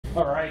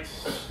All right,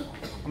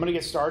 I'm going to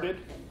get started.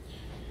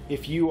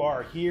 If you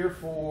are here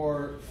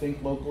for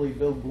Think Locally,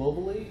 Build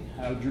Globally,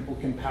 how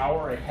Drupal can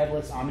power a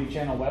headless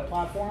omni-channel web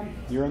platform,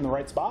 you're in the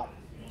right spot.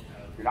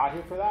 If you're not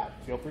here for that,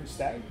 feel free to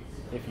stay.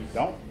 If you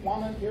don't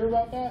want to hear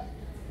about that,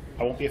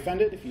 I won't be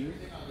offended if you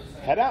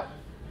head out.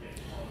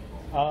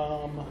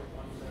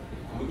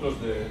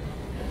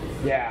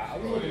 Yeah, I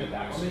was looking at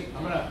that.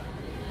 I'm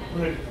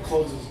gonna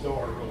close this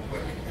door real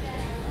quick.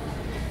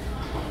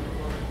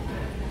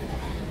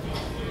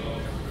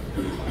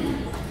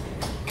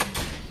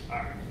 All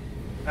right,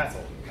 that's a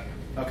little bit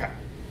better. Okay.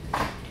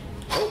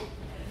 Oh,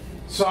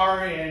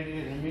 sorry, Andy, I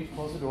didn't mean to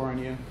close the door on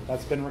you.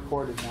 That's been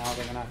recorded now.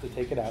 They're gonna have to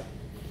take it out.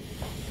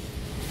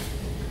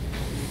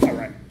 All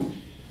right.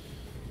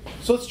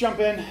 So let's jump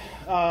in.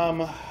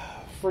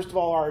 First of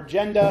all, our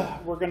agenda.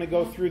 We're going to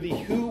go through the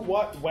who,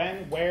 what,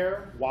 when,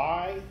 where,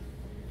 why,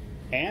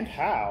 and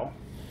how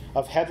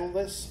of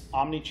headless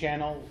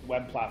omni-channel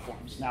web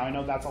platforms. Now, I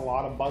know that's a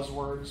lot of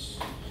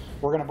buzzwords.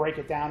 We're going to break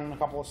it down in a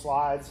couple of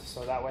slides,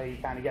 so that way you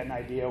kind of get an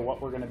idea of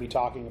what we're going to be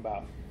talking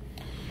about.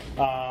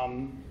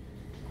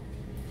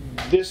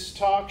 This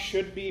talk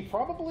should be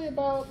probably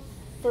about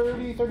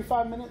 30,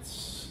 35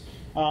 minutes.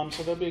 So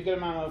there'll be a good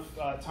amount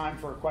of time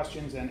for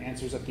questions and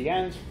answers at the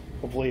end.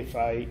 Hopefully, if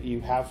you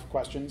have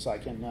questions, I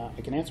can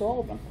answer all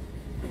of them.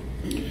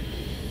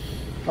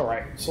 All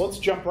right, so let's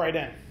jump right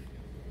in.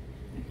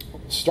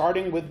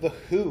 Starting with the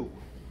who.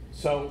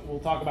 So we'll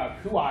talk about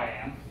who I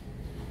am,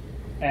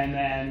 and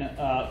then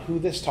who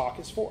this talk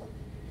is for.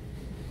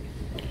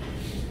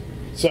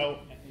 So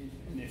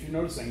if you're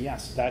noticing,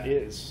 yes, that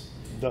is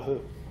the who.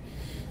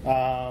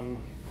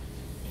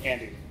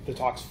 Andy, the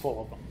talk's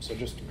full of them, so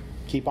just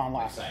keep on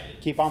laughing.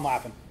 Keep on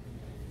laughing.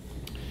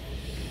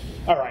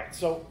 All right,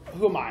 so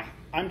who am I?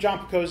 I'm John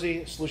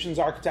Picozzi, Solutions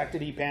Architect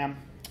at EPAM.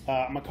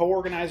 I'm a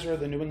co-organizer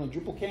of the New England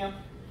Drupal Camp.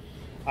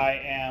 I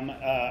am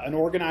an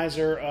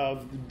organizer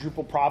of the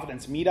Drupal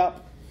Providence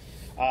Meetup,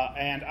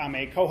 and I'm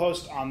a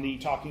co-host on the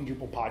Talking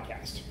Drupal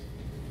podcast.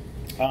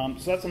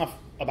 So that's enough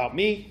about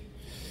me.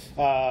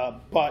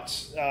 But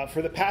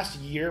for the past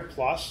year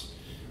plus,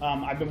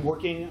 I've been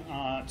working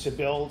to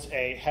build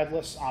a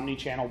headless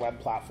omni-channel web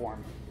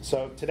platform.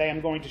 So today I'm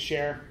going to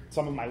share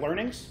some of my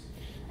learnings,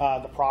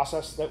 the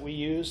process that we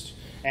used,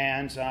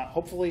 and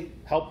hopefully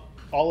help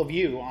all of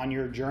you on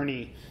your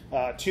journey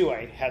to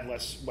a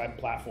headless web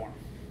platform.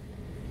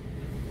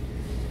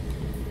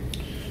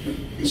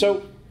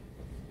 So,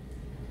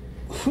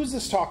 who's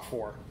this talk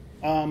for?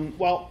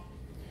 Well,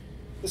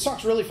 this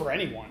talk's really for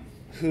anyone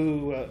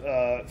who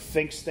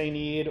thinks they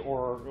need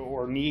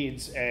or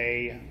needs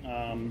a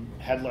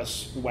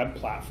headless web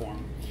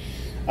platform.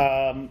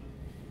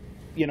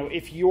 You know,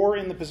 if you're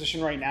in the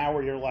position right now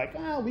where you're like,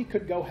 we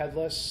could go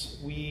headless.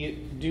 We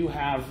do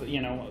have,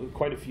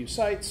 quite a few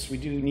sites. We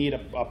do need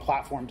a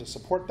platform to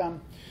support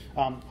them.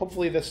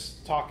 Hopefully this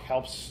talk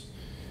helps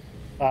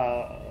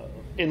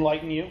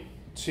enlighten you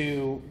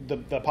to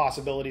the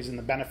possibilities and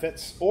the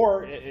benefits.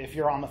 Or if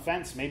you're on the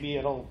fence, maybe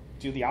it'll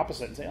do the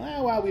opposite and say,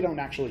 well, we don't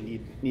actually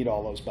need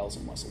all those bells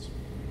and whistles.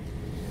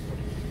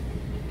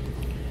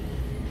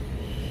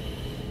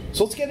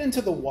 So let's get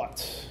into the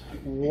what.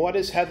 What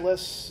is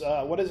headless?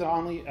 What is an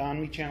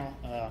omni-channel?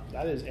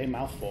 That is a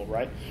mouthful,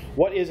 right?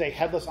 What is a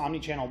headless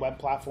omni-channel web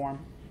platform?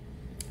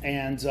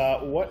 And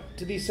what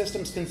do these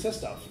systems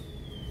consist of?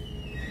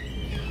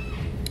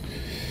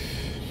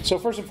 So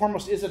first and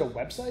foremost, is it a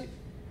website?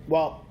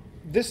 Well,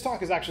 this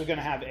talk is actually going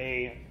to have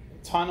a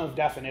ton of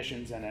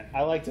definitions in it.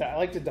 I like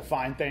to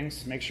define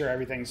things, make sure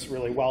everything's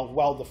really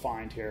well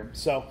defined here.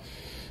 So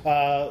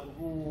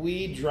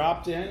we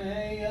dropped in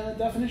a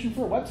definition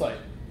for a website.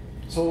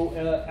 So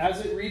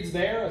as it reads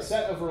there, a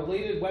set of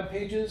related web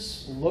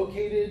pages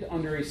located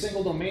under a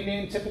single domain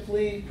name,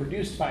 typically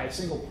produced by a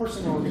single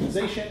person or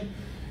organization,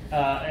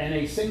 and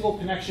a single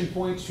connection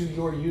point to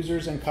your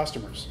users and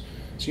customers.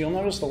 So you'll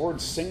notice the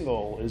word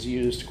single is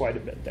used quite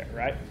a bit there,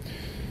 right?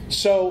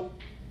 So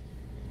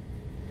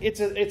it's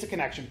a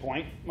connection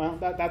point. Well,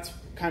 that's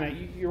kind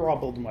of, you're all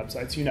building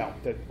websites. You know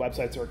that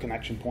websites are a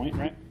connection point,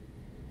 right?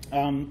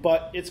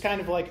 But it's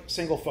kind of like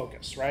single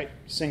focus, right?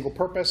 Single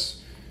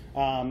purpose.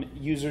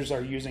 Users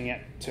are using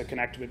it to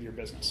connect with your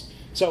business.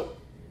 So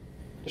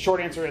the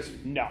short answer is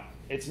no.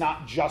 It's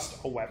not just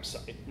a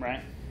website,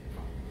 right?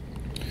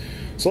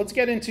 So let's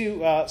get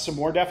into some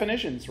more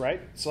definitions,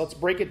 right? So let's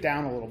break it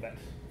down a little bit.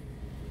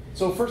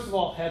 So first of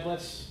all,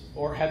 headless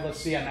or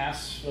headless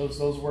CMS.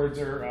 Those words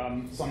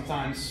are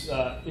sometimes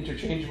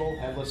interchangeable.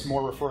 Headless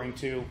more referring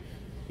to,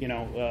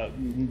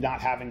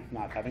 not having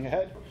a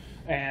head.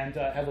 And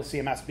headless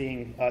CMS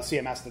being a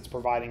CMS that's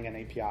providing an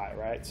API,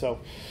 right? So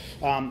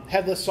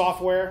headless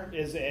software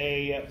is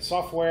a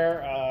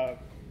software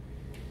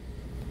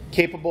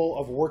capable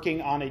of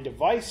working on a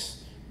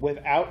device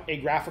without a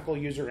graphical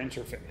user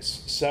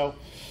interface. So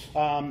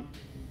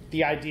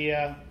the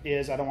idea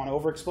is, I don't want to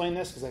over-explain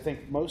this because I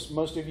think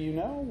most of you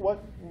know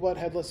what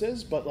headless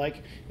is, but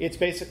like it's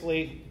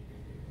basically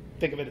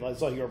think of it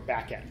as like your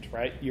back end,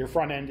 right? Your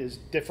front end is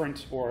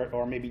different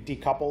or maybe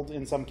decoupled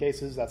in some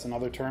cases. That's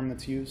another term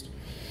that's used.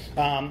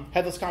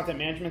 Headless content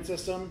management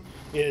system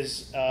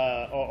is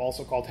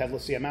also called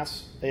headless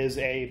CMS, is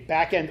a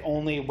back end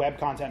only web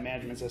content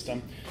management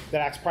system that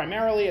acts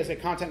primarily as a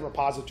content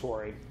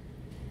repository.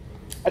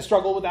 I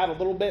struggle with that a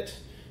little bit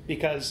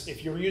because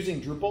if you're using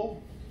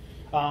Drupal,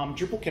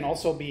 Drupal can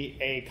also be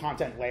a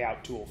content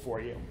layout tool for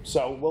you.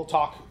 So we'll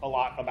talk a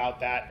lot about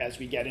that as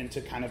we get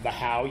into kind of the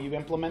how you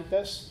implement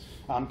this,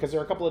 because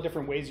there are a couple of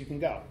different ways you can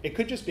go. It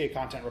could just be a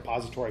content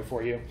repository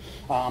for you,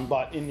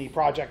 but in the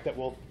project that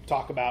we'll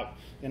talk about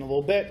in a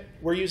little bit,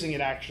 we're using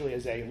it actually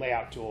as a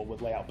layout tool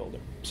with Layout Builder.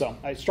 So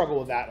I struggle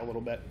with that a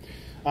little bit.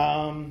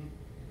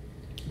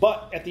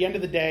 But at the end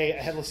of the day,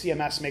 a headless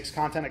CMS makes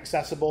content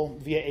accessible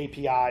via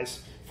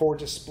APIs for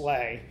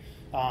display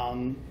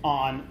on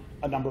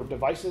a number of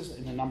devices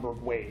in a number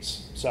of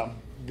ways. So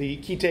the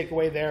key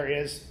takeaway there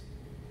is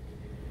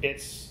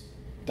it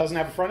doesn't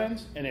have a front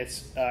end and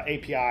it's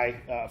API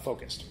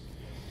focused.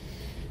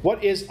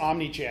 What is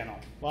omni-channel?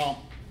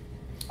 Well,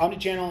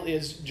 omni-channel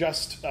is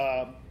just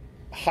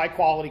high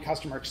quality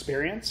customer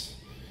experience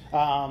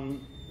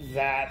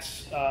that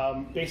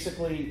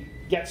basically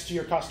gets to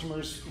your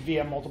customers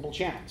via multiple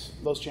channels.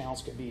 Those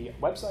channels could be a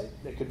website,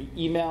 they could be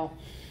email,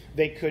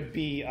 they could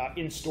be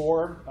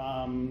in-store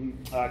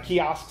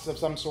kiosks of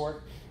some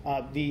sort.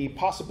 The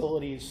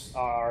possibilities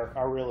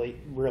are really,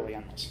 really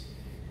endless.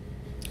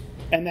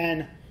 And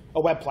then a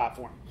web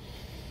platform.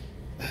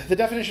 The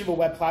definition of a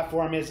web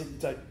platform is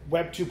it's a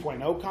Web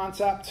 2.0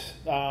 concept.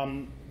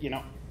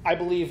 I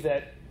believe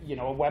that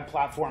a web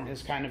platform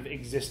has kind of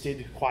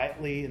existed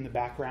quietly in the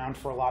background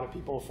for a lot of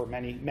people for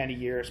many, many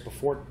years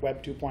before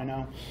Web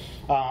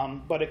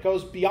 2.0. But it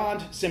goes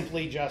beyond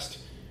simply just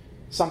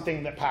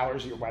something that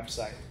powers your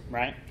website,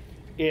 right?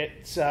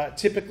 It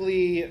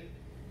typically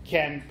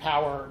can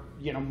power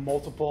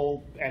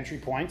multiple entry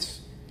points,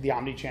 the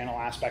omni-channel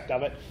aspect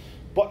of it,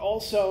 but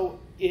also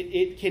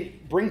it can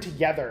bring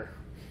together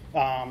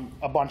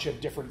a bunch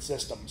of different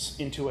systems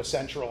into a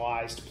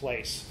centralized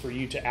place for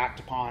you to act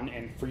upon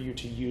and for you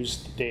to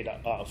use the data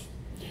of.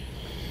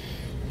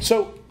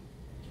 So,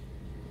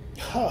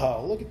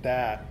 look at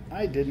that.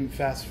 I didn't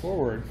fast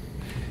forward.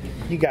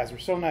 You guys were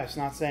so nice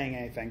not saying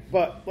anything.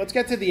 But let's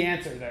get to the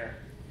answer there,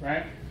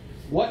 right?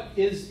 What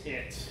is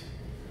it?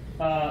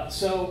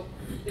 So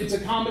it's a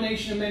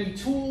combination of many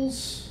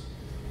tools.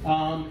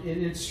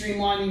 It's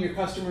streamlining your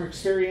customer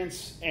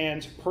experience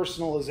and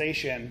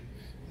personalization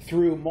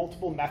through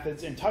multiple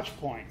methods and touch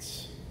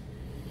points,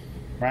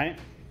 right?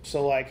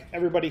 So like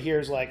everybody here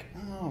is like,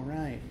 oh,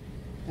 right,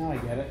 now I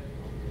get it.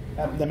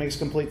 That makes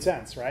complete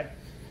sense, right?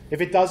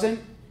 If it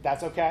doesn't,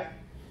 that's okay.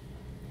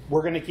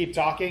 We're going to keep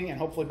talking, and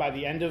hopefully by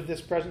the end of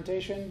this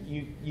presentation,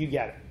 you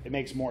get it. It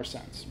makes more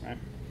sense, right?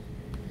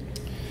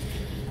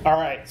 All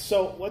right,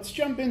 so let's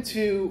jump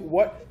into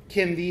what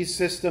can these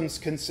systems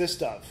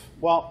consist of.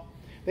 Well,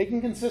 they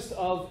can consist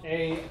of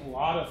a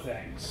lot of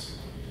things.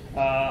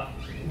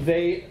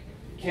 They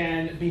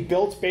can be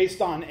built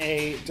based on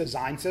a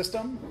design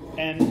system.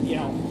 And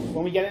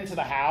when we get into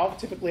the how,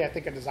 typically I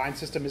think a design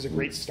system is a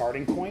great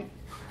starting point.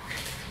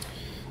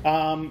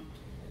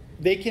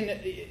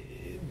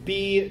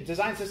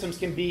 Design systems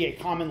can be a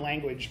common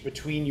language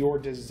between your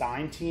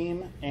design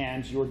team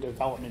and your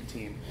development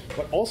team,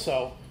 but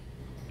also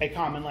a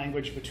common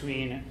language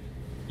between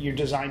your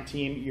design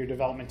team, your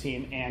development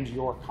team, and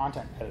your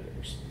content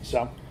editors.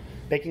 So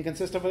they can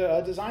consist of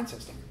a design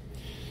system.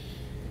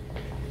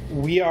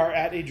 We are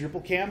at a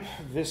Drupal camp.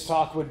 This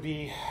talk would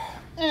be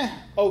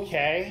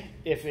okay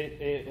if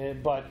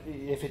but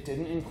if it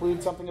didn't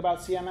include something about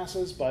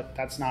CMSs, but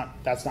that's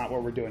not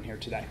what we're doing here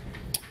today.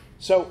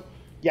 So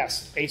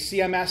yes, a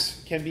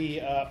CMS can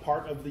be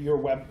part of your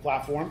web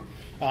platform.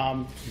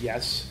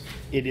 Yes,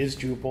 it is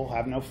Drupal,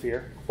 have no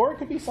fear. Or it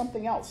could be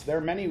something else. There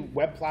are many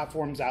web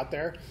platforms out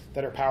there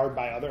that are powered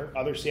by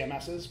other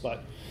CMSs,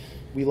 but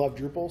we love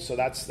Drupal, so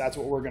that's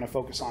what we're going to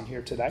focus on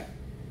here today.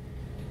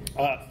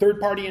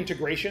 Third-party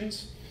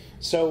integrations.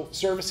 So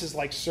services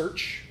like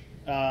search,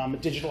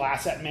 digital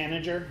asset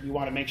manager, you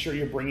want to make sure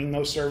you're bringing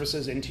those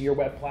services into your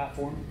web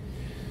platform.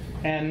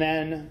 And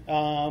then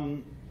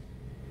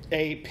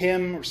a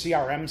PIM or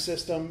CRM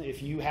system,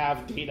 if you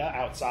have data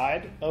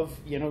outside of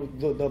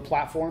the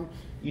platform,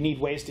 you need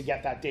ways to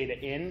get that data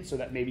in so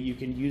that maybe you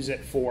can use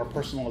it for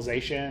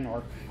personalization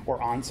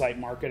or on-site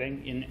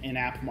marketing,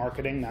 in-app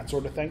marketing, that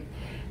sort of thing.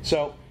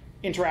 So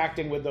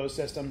interacting with those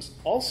systems.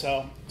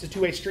 Also, it's a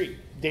two-way street.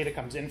 Data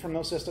comes in from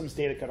those systems.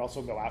 Data could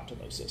also go out to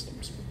those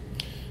systems.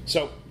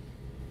 So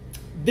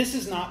this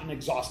is not an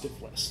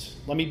exhaustive list.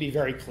 Let me be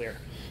very clear.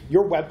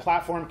 Your web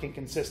platform can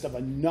consist of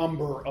a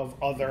number of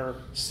other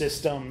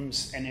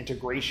systems and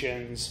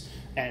integrations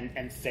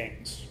and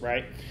things,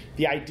 right?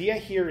 The idea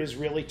here is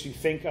really to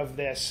think of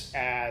this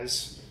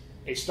as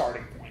a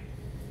starting point.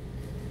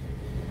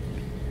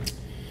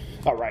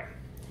 All right.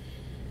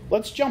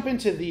 Let's jump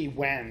into the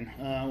when.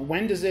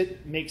 When does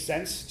it make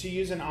sense to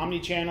use an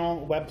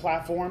omni-channel web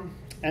platform?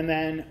 And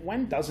then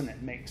when doesn't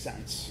it make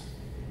sense?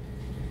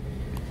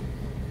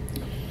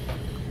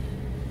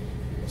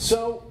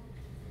 So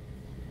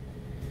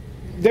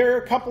there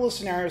are a couple of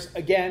scenarios.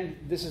 Again,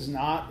 this is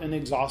not an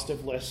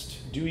exhaustive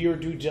list. Do your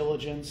due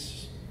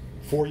diligence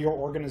for your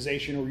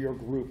organization or your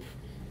group.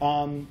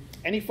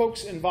 Any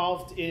folks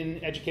involved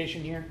in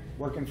education here,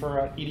 working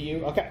for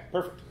EDU? Okay,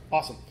 perfect,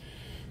 awesome.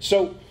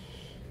 So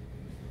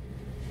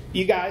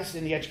you guys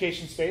in the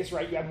education space,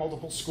 right, you have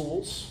multiple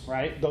schools,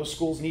 right? Those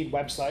schools need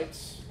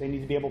websites. They need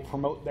to be able to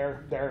promote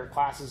their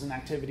classes and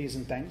activities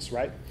and things,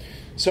 right?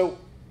 So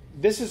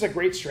this is a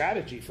great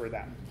strategy for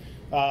them.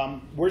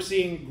 We're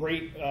seeing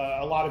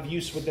a lot of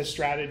use with this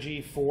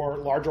strategy for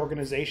large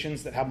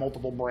organizations that have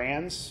multiple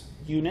brands,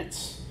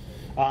 units,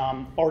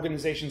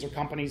 organizations or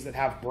companies that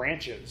have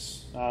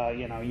branches.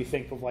 You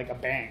think of like a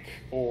bank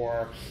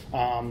or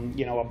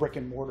a brick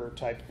and mortar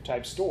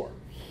type store.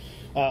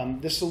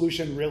 This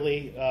solution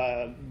really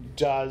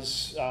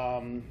does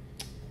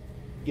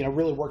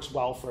really works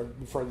well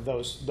for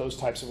those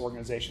types of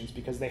organizations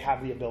because they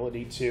have the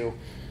ability to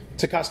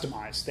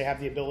customize. They have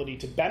the ability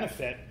to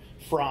benefit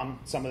from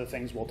some of the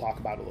things we'll talk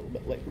about a little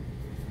bit later.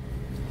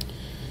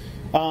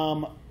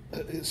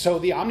 So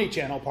the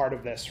omni-channel part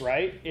of this,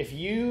 right? If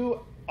you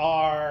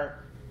are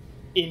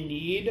in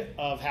need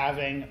of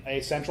having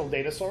a central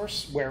data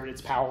source where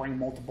it's powering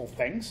multiple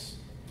things,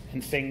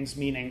 and things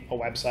meaning a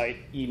website,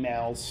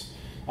 emails,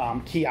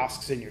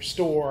 kiosks in your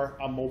store,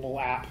 a mobile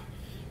app,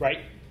 right?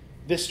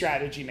 This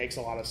strategy makes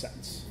a lot of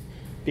sense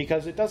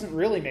because it doesn't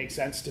really make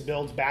sense to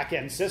build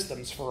back-end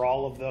systems for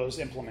all of those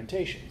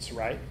implementations,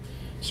 right?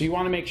 So you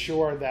want to make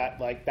sure that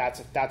that's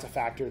a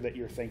factor that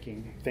you're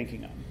thinking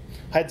of.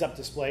 Heads-up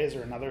displays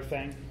are another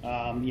thing.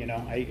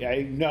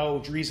 I know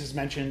Dries has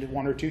mentioned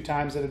 1 or 2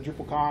 times at a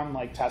DrupalCon,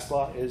 like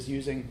Tesla is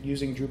using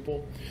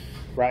Drupal,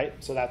 right?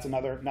 So that's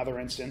another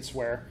instance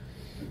where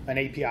an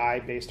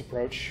API-based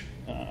approach,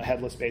 a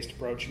headless-based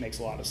approach makes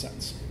a lot of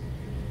sense.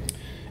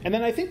 And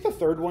then I think the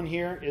third one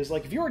here is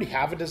like if you already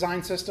have a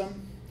design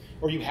system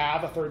or you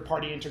have a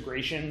third-party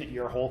integration that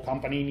your whole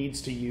company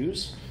needs to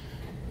use,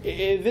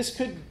 this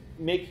could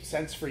make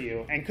sense for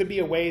you and could be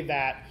a way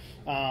that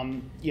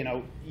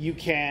you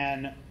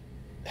can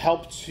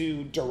help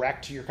to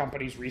direct your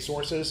company's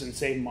resources and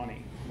save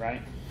money,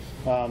 right?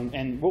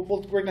 And we're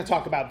going to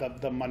talk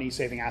about the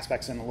money-saving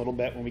aspects in a little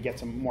bit when we get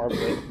to more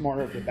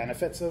of the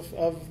benefits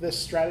of this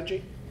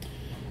strategy.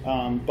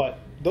 But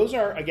those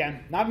are,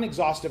 again, not an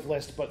exhaustive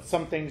list, but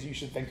some things you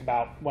should think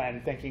about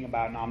when thinking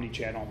about an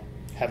omni-channel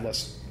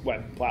headless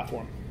web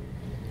platform.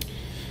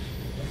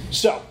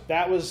 So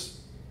that was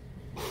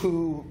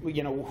who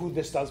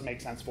this does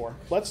make sense for.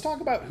 Let's talk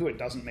about who it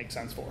doesn't make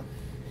sense for.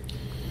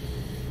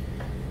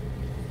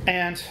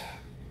 And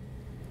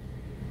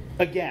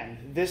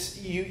again,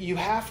 this you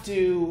have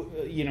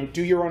to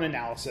do your own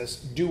analysis,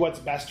 do what's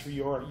best for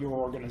your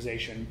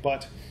organization.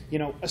 But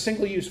a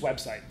single-use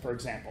website, for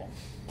example,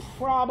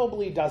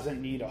 probably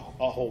doesn't need a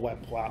whole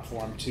web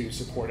platform to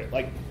support it.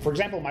 Like, for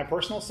example, my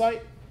personal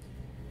site,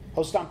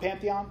 hosted on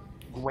Pantheon,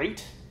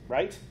 great,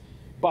 right?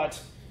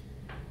 But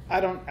I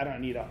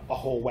don't need a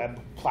whole web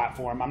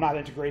platform. I'm not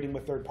integrating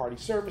with third-party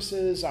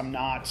services. I'm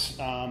not,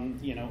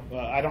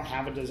 I don't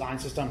have a design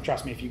system.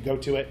 Trust me, if you go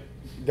to it,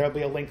 there'll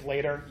be a link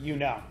later.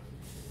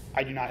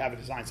 I do not have a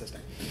design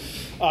system.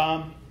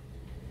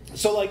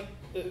 So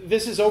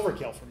this is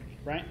overkill for me,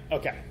 right?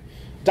 Okay.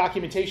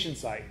 Documentation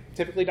site.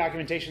 Typically,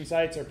 documentation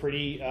sites are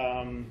pretty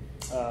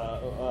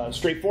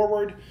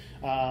straightforward.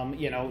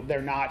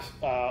 They're not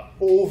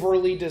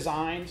overly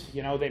designed.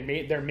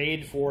 They're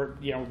made for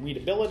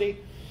readability.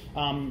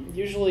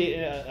 Usually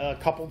a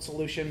coupled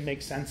solution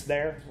makes sense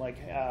there.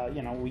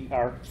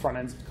 Our front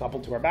end's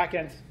coupled to our back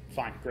end.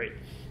 Fine, great.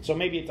 So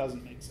maybe it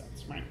doesn't make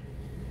sense, right?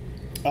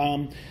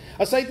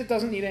 A site that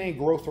doesn't need any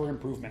growth or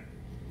improvement,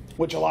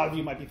 which a lot of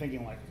you might be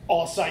thinking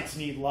all sites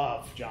need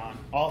love, John.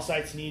 All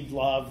sites need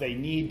love. They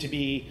need to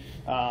be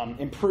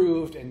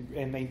improved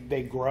and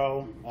they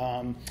grow.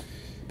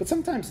 But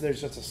sometimes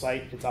there's just a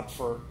site that's up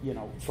for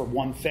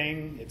one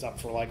thing. It's up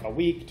for a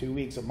week, 2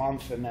 weeks, a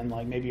month, and then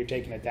maybe you're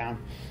taking it down.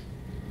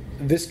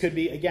 This could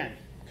be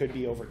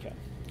overkill.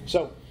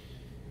 So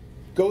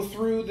go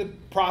through the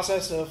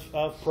process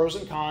of pros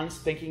and cons,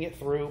 thinking it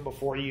through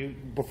before you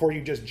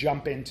just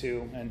jump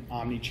into an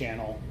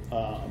omni-channel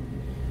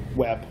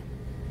web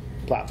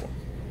platform.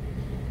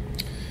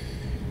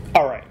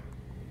 All right,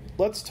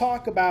 let's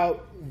talk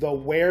about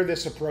where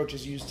this approach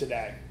is used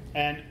today.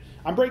 And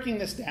I'm breaking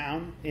this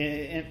down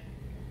in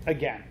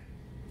again,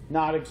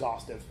 not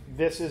exhaustive.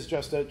 This is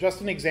just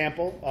an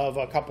example of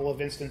a couple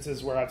of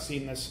instances where I've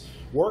seen this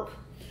work.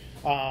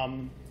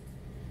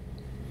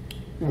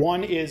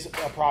 One is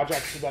a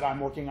project that I'm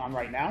working on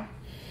right now.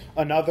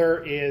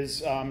 Another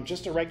is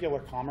just a regular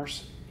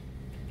commerce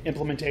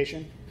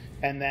implementation.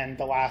 And then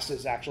the last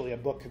is actually a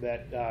book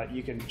that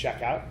you can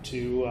check out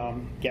to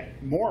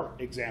get more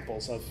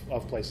examples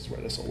of places where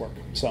this will work.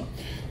 So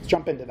let's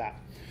jump into that.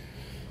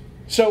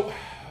 So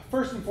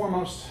first and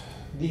foremost,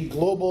 the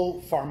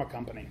global pharma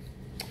company.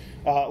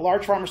 A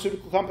large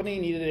pharmaceutical company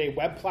needed a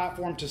web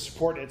platform to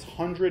support its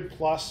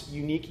 100+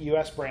 unique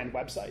US brand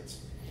websites.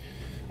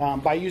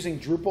 By using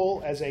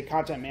Drupal as a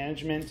content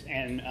management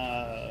and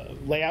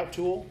layout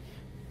tool,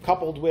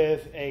 coupled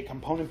with a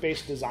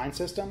component-based design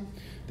system,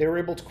 they were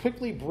able to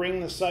quickly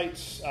bring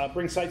sites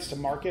to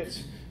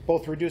market,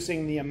 both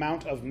reducing the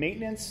amount of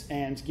maintenance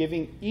and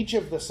giving each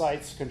of the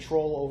sites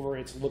control over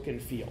its look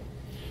and feel.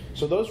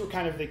 So those were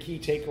kind of the key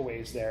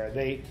takeaways there.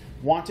 They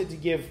wanted to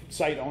give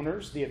site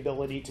owners the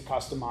ability to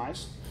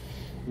customize.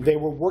 They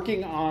were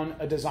working on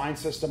a design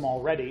system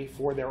already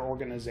for their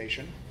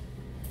organization.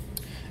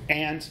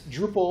 And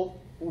Drupal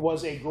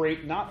was a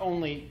great not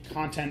only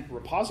content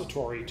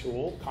repository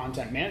tool,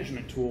 content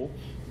management tool,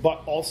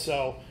 but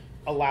also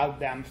allowed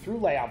them through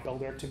Layout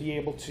Builder to be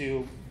able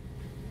to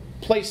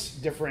place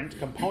different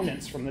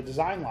components from the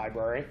design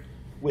library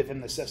within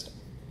the system,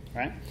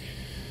 right?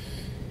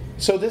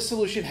 So this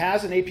solution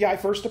has an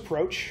API-first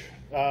approach,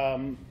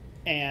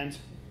 and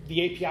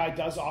the API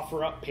does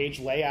offer up page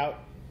layout,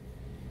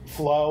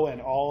 flow,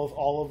 and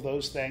all of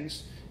those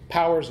things,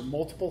 powers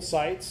multiple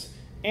sites,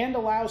 and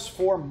allows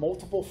for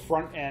multiple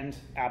front-end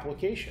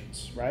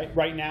applications, right?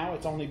 Right now,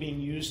 it's only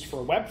being used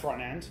for web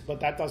front-end,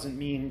 but that doesn't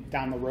mean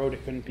down the road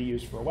it couldn't be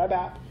used for a web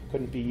app,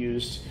 couldn't be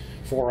used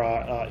for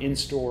a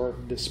in-store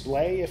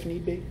display if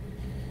need be.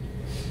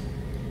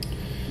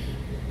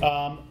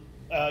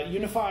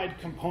 Unified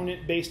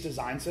component-based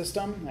design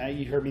system,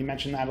 you heard me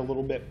mention that a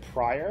little bit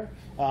prior,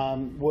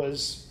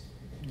 was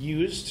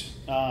used,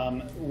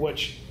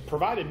 which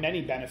provided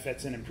many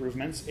benefits and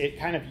improvements. It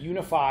kind of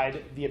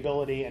unified the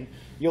ability, and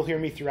you'll hear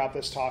me throughout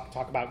this talk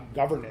about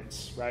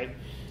governance, right?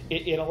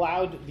 It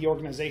allowed the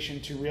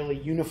organization to really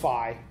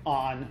unify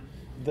on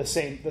the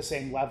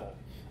same level,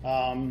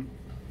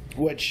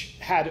 which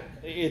had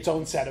its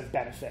own set of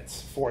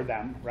benefits for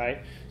them, right?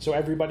 So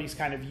everybody's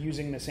kind of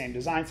using the same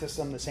design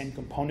system, the same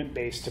component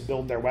base to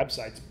build their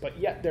websites, but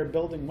yet they're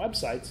building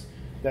websites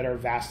that are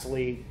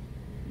vastly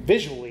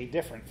visually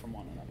different from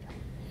one another.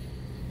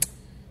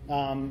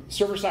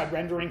 Server-side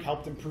rendering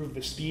helped improve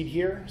the speed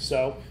here.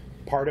 So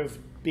part of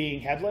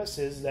being headless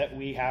is that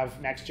we have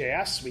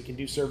Next.js. We can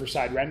do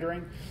server-side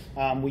rendering.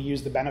 We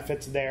use the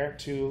benefits there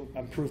to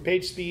improve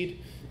page speed,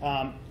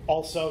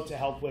 also to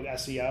help with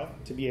SEO,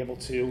 to be able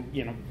to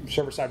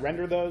server-side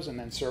render those and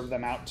then serve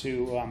them out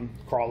to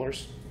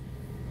crawlers.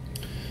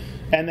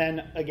 And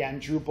then again,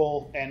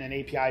 Drupal and an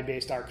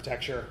API-based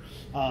architecture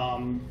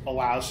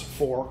allows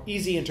for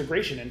easy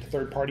integration into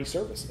third-party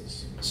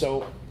services.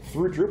 So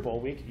through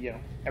Drupal,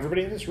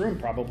 everybody in this room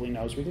probably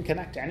knows we can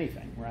connect to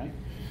anything, right?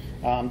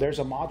 There's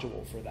a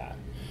module for that.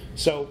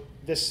 So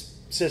this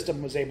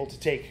system was able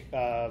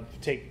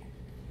to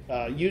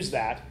use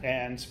that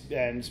and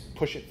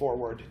push it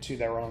forward to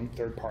their own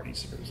third-party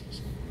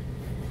services.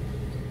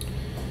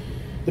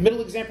 The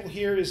middle example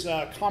here is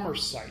a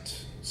commerce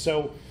site.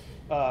 So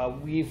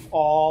we've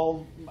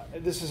all,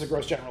 this is a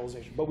gross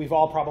generalization, but we've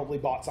all probably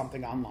bought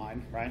something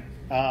online, right?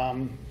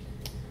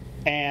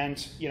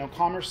 And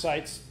commerce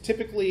sites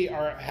typically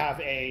have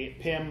a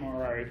PIM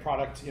or a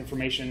product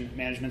information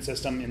management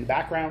system in the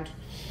background.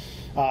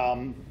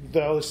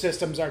 Those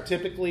systems are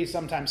typically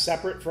sometimes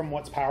separate from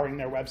what's powering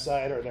their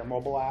website or their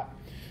mobile app.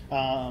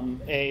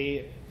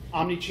 A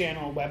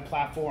omni-channel web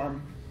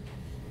platform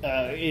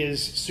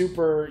is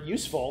super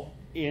useful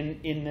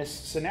in this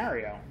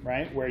scenario,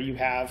 right? Where you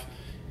have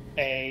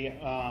a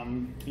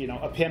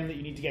PIM that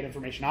you need to get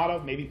information out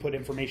of, maybe put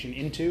information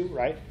into,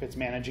 right? If it's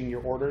managing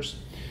your orders,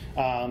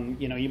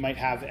 you might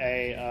have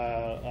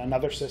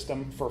another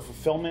system for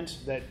fulfillment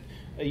that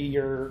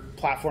your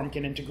platform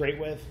can integrate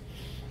with,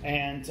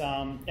 and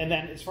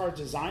then as far as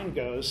design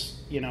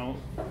goes,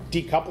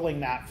 decoupling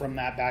that from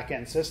that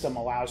back-end system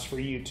allows for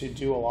you to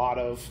do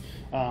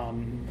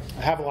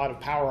have a lot of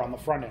power on the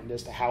front end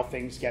as to how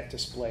things get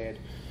displayed.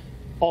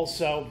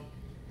 Also,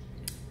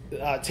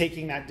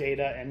 taking that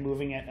data and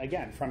moving it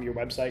again from your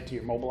website to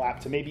your mobile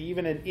app to maybe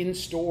even an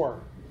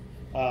in-store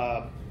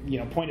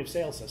point of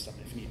sale system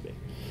if need be.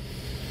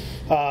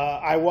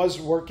 I was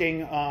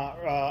working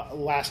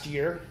last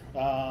year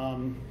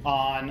on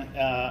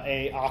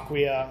a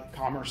Acquia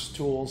Commerce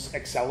Tools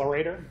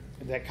accelerator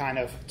that kind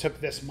of took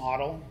this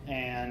model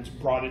and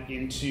brought it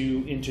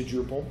into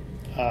Drupal.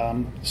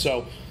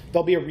 So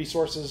there'll be a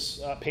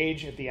resources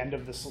page at the end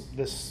of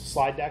this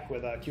slide deck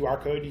with a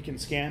QR code you can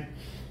scan.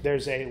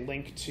 There's a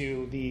link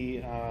to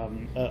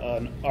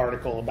an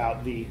article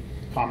about the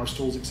Commerce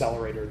Tools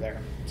Accelerator there,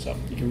 so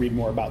you can read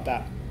more about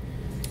that.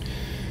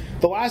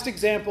 The last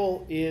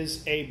example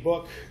is a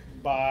book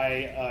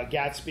by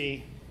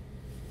Gatsby,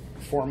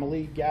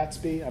 formerly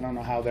Gatsby. I don't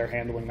know how they're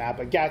handling that,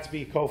 but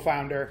Gatsby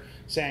co-founder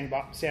Sam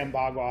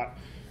Bhagwat,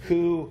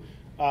 who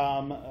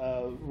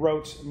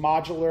wrote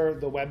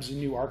Modular, the Web's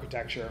New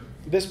Architecture.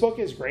 This book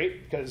is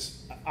great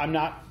because I'm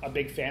not a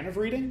big fan of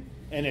reading,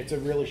 and it's a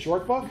really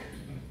short book.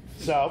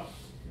 So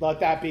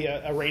let that be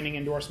a reigning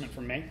endorsement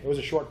from me. It was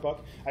a short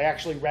book. I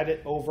actually read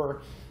it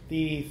over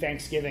the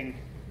Thanksgiving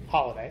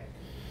holiday.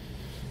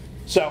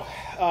 So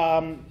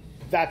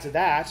that's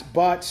that.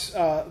 But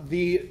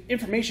the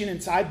information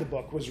inside the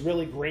book was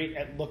really great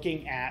at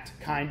looking at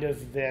kind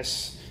of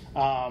this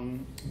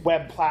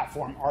web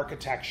platform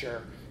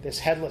architecture this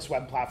headless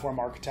web platform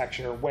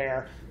architecture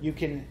where you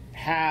can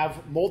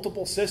have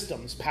multiple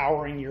systems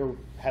powering your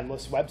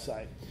headless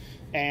website.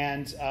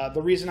 And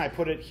the reason I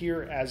put it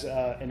here as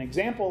an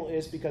example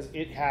is because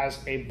it has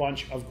a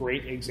bunch of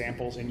great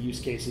examples and use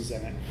cases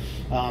in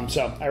it.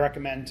 So I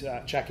recommend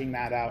checking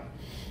that out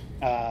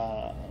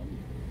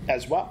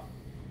as well.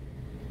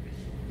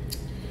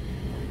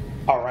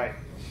 All right,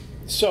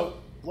 so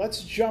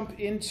let's jump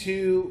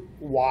into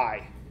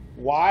why.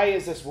 Why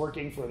is this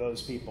working for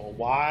those people?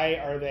 Why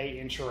are they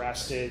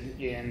interested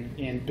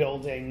in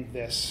building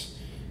this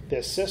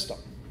system?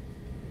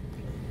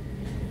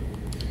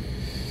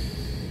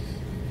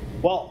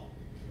 Well,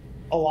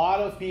 a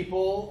lot of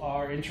people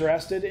are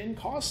interested in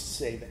cost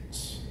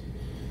savings.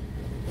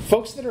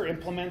 Folks that are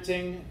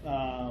implementing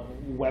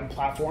web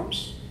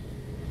platforms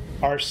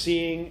are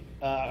seeing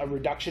a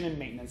reduction in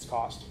maintenance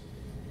cost.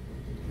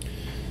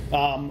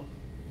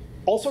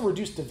 Also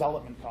reduced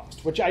development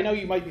cost, which I know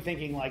you might be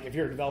thinking, like, if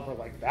you're a developer,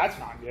 like, that's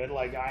not good.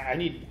 Like, I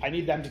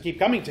need them to keep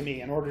coming to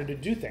me in order to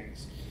do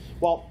things.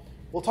 Well,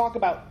 we'll talk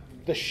about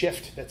the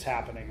shift that's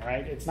happening,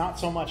 right? It's not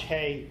so much,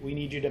 hey, we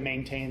need you to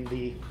maintain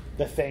the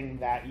thing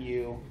that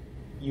you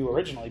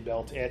originally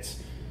built.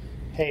 It's,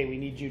 hey, we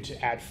need you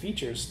to add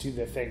features to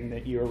the thing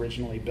that you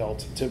originally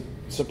built to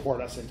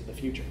support us into the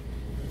future.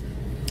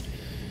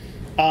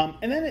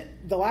 And then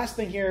the last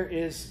thing here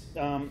is,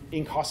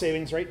 in cost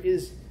savings, right,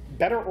 is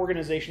better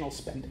organizational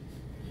spending.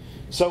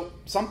 So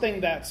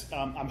something that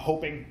I'm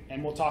hoping,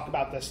 and we'll talk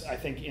about this, I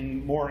think,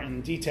 more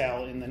in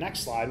detail in the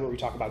next slide where we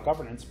talk about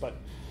governance, but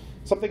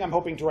something I'm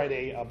hoping to write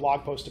a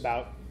blog post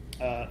about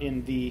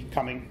in the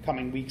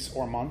coming weeks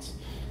or months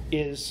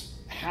is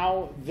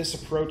how this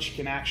approach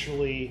can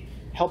actually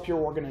help your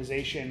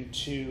organization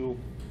to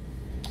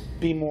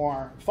be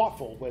more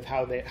thoughtful with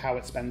how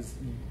it spends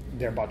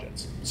their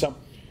budgets. So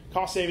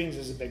cost savings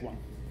is a big one.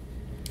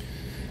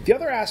 The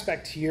other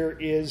aspect here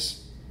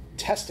is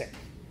testing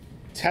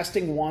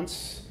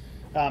once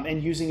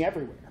and using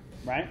everywhere,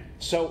 right?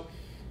 So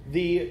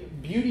the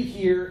beauty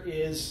here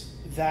is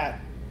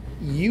that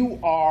you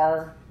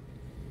are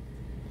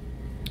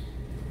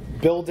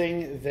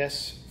building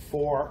this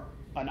for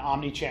an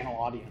omni-channel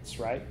audience,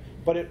 right?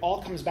 But it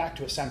all comes back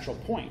to a central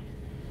point.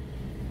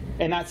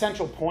 And that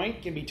central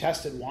point can be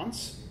tested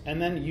once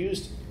and then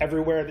used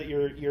everywhere that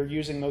you're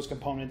using those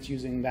components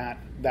using that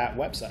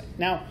website.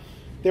 Now,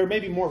 there may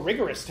be more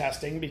rigorous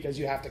testing because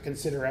you have to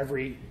consider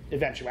every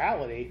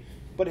eventuality,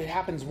 but it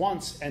happens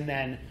once, and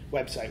then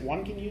website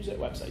 1 can use it,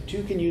 website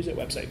 2 can use it,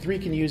 website 3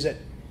 can use it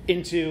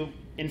into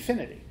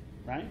infinity,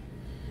 right?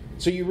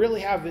 So you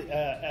really have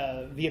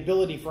the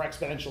ability for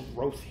exponential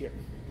growth here.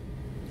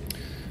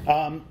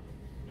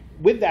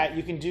 With that,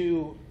 you can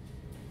do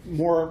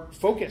more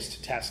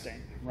focused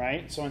testing,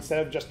 right? So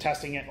instead of just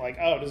testing it like,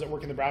 oh, does it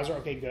work in the browser?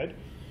 Okay, good.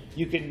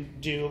 You can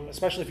do,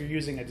 especially if you're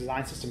using a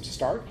design system to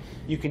start,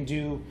 you can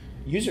do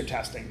user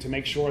testing to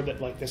make sure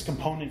that, like, this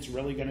component's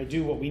really going to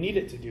do what we need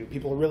it to do.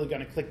 People are really going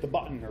to click the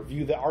button or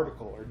view the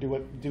article or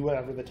do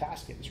whatever the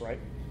task is, right?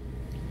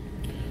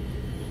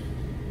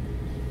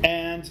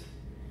 And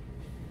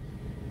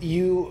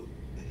you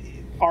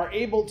are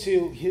able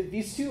to,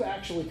 these two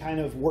actually kind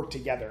of work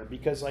together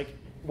because, like,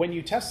 when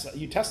you test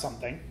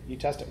something, you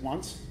test it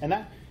once, and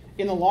that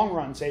in the long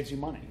run saves you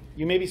money.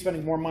 You may be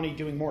spending more money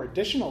doing more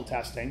additional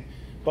testing,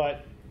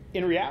 but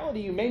in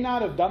reality, you may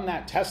not have done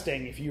that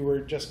testing if you were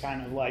just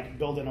kind of like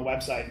building a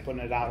website and putting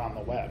it out on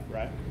the web,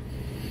 right?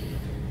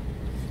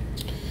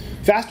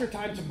 Faster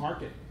time to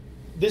market.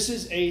 This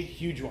is a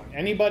huge one.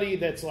 Anybody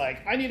that's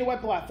like, I need a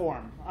web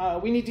platform.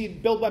 We need to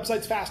build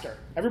websites faster.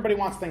 Everybody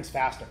wants things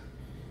faster.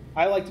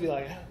 I like to be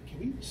like, can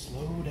we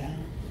slow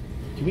down?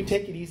 Can we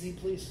take it easy,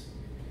 please?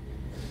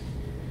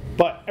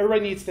 But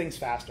everybody needs things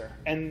faster.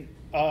 And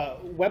a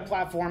web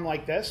platform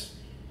like this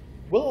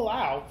will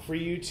allow for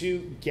you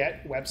to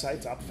get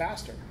websites up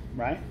faster,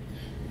 right?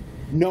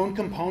 Known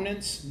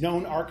components,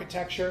 known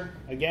architecture.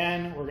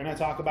 Again, we're going to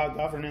talk about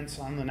governance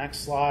on the next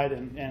slide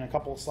and a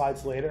couple of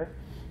slides later.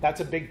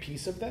 That's a big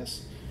piece of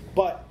this.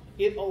 But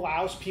it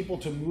allows people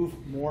to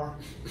move more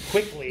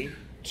quickly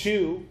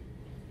to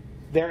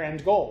their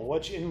end goal,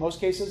 which in most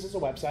cases is a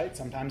website.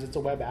 Sometimes it's a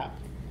web app.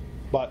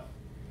 But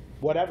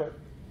whatever,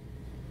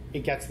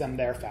 it gets them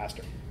there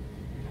faster.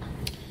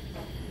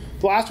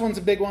 The last one's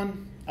a big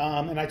one.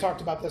 And I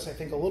talked about this, I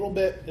think, a little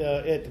bit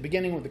at the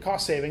beginning with the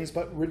cost savings,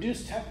 but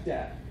reduce tech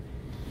debt.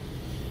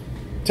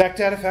 Tech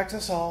debt affects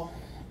us all.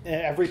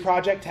 Every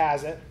project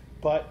has it,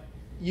 but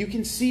you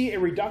can see a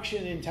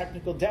reduction in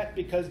technical debt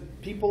because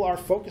people are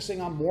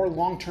focusing on more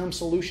long-term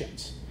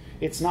solutions.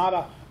 It's not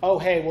a, oh,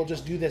 hey, we'll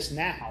just do this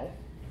now,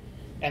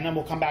 and then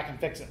we'll come back and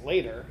fix it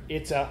later.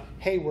 It's a,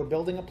 hey, we're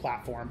building a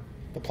platform.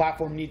 The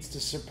platform needs to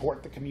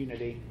support the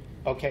community.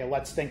 Okay,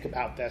 let's think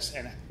about this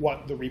and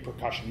what the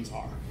repercussions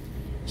are.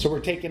 So we're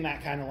taking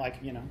that kind of like,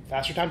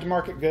 faster time to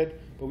market, good,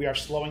 but we are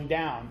slowing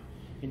down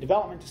in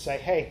development to say,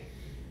 hey,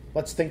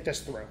 let's think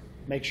this through.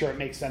 Make sure it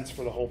makes sense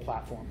for the whole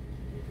platform.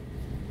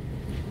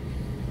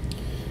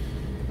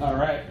 All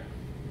right.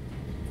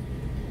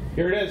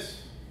 Here it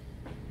is.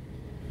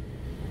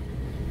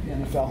 The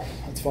NFL.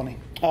 That's funny.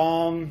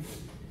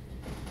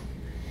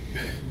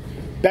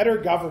 Better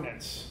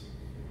governance,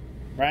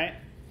 right?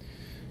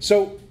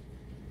 So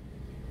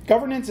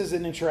governance is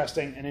an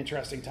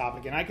interesting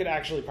topic, and I could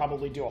actually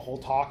probably do a whole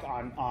talk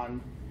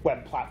on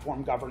web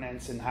platform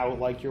governance and how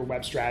like your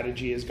web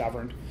strategy is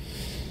governed.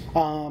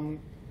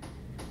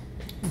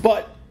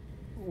 But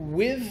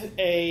with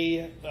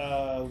a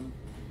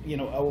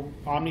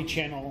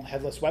omni-channel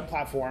headless web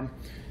platform,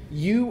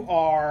 you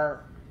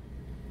are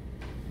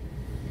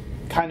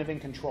kind of in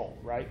control,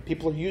 right?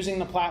 People are using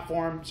the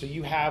platform, so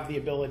you have the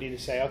ability to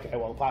say, okay,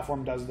 well, the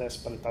platform does this,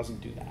 but it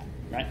doesn't do that,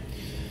 right?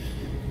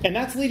 And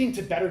that's leading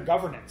to better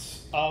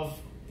governance of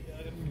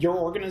your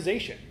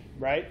organization,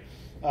 right?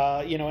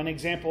 An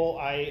example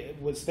I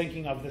was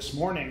thinking of this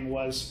morning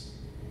was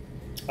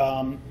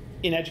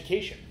in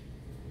education,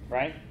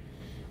 right?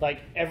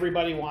 Like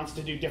everybody wants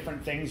to do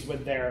different things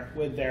with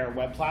their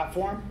web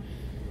platform,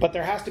 but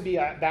there has to be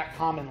that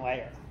common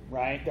layer,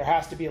 right? There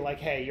has to be like,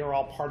 hey, you're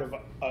all part of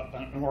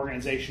an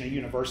organization, a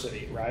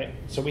university, right?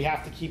 So we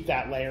have to keep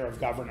that layer of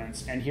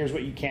governance, and here's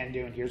what you can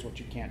do, and here's what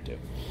you can't do.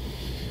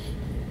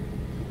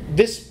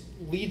 This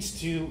leads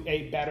to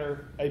a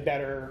better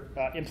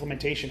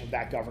implementation of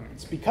that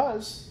governance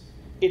because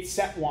it's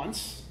set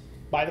once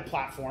by the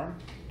platform,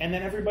 and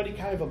then everybody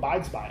kind of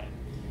abides by it.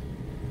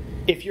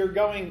 If you're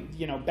going,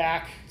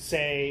 back,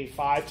 say,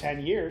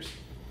 5-10 years,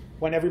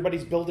 when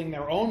everybody's building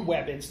their own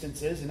web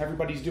instances and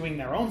everybody's doing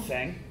their own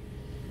thing,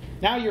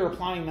 now you're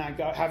applying that,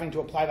 having to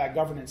apply that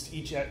governance to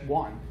each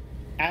one,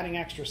 adding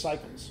extra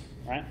cycles,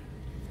 right?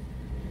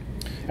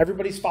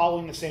 Everybody's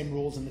following the same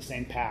rules and the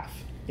same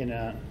path in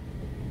a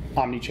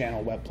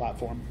omni-channel web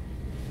platform.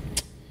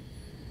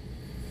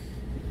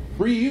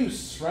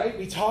 Reuse, right?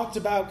 We talked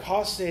about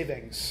cost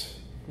savings.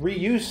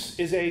 Reuse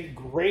is a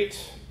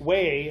great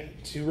way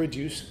to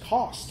reduce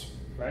cost,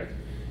 right?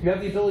 You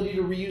have the ability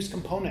to reuse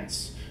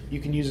components. You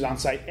can use it on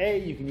site A,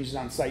 you can use it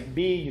on site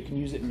B, you can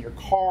use it in your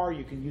car,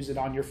 you can use it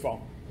on your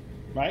phone,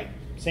 right?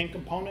 Same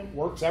component,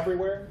 works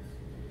everywhere.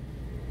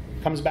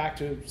 Comes back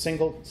to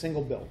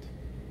single build,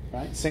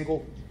 right?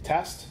 Single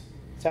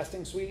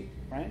testing suite,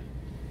 right?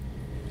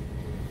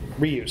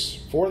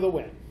 Reuse for the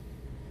win.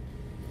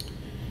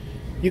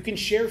 You can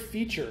share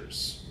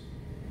features.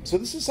 So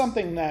this is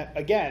something that,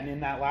 again, in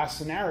that last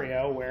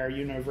scenario where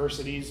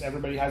universities,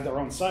 everybody has their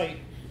own site,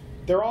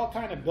 they're all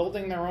kind of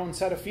building their own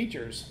set of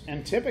features.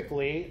 And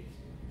typically,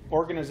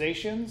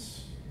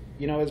 organizations,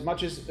 as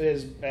much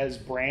as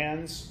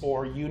brands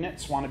or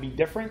units want to be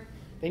different,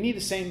 they need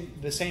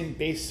the same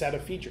base set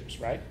of features,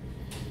 right?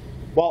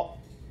 Well,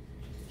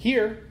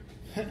 here,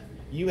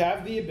 you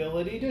have the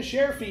ability to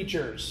share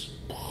features,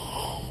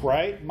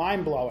 right?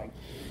 Mind-blowing.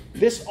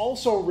 This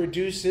also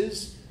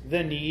reduces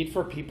the need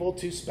for people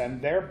to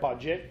spend their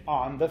budget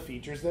on the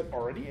features that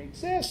already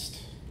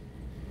exist.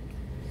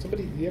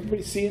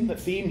 Everybody seeing the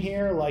theme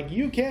here? Like,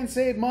 you can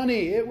save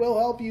money. It will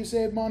help you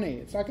save money.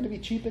 It's not going to be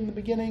cheap in the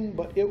beginning,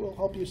 but it will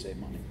help you save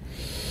money.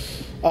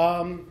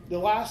 The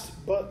last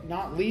but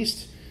not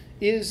least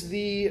is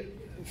the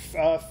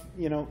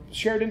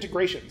shared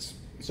integrations.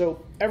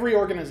 So every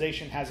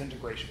organization has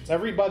integrations.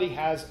 Everybody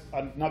has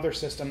another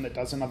system that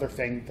does another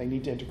thing they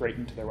need to integrate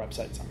into their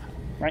website somehow,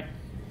 right?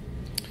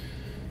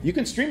 You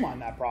can streamline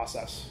that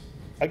process.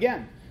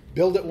 Again,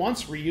 build it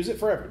once, reuse it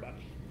for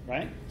everybody,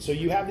 right? So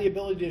you have the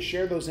ability to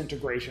share those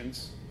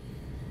integrations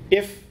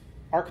if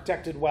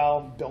architected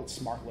well, built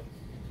smartly,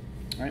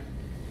 right?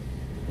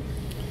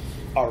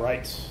 All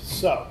right,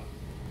 so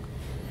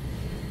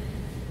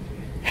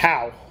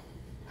how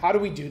do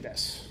we do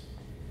this?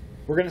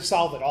 We're going to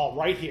solve it all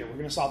right here. We're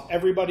going to solve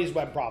everybody's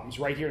web problems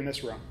right here in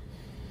this room.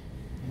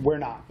 We're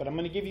not, but I'm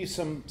going to give you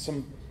some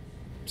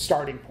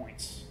starting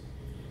points,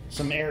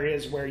 some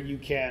areas where you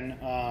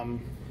can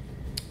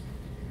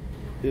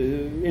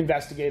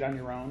investigate on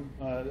your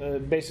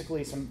own.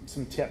 Basically,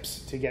 some tips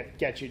to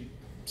get you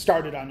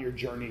started on your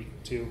journey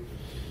to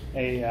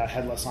a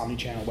headless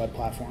omni-channel web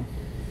platform.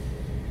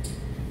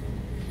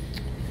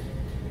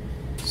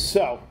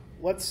 So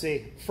let's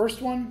see.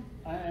 First one,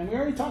 and we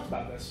already talked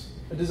about this.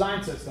 A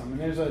design system, and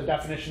there's a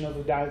definition of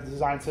a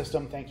design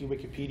system. Thank you,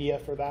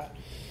 Wikipedia, for that.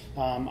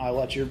 I'll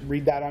let you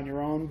read that on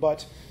your own.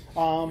 But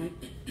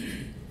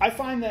I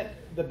find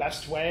that the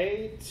best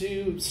way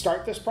to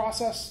start this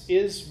process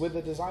is with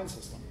a design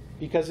system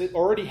because it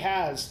already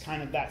has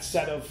kind of that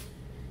set of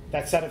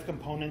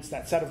components,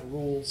 that set of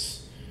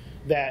rules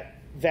that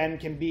then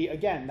can be,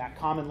 again, that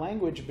common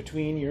language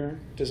between your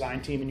design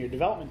team and your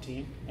development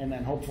team, and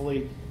then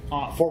hopefully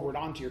forward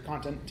onto your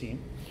content team,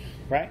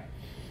 right?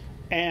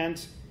 And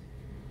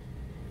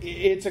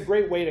it's a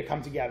great way to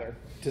come together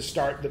to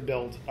start the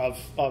build of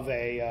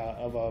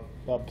a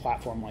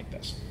platform like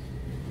this.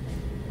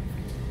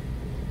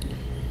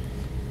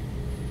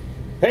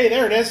 Hey,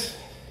 there it is.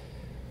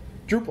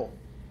 Drupal,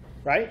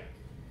 right?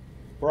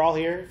 We're all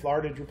here,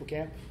 Florida Drupal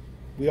Camp.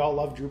 We all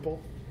love Drupal.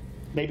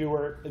 Maybe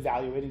we're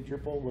evaluating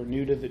Drupal. We're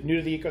new to the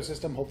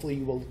ecosystem. Hopefully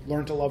you will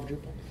learn to love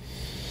Drupal.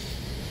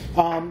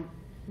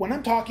 When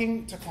I'm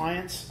talking to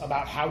clients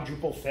about how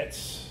Drupal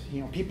fits,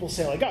 people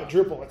say like, oh,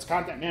 Drupal, it's a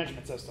content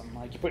management system.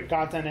 Like you put your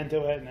content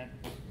into it and it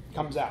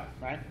comes out,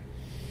 right?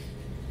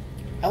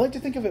 I like to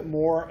think of it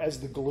more as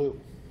the glue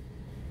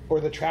or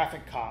the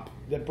traffic cop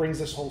that brings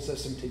this whole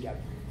system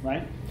together,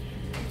 right?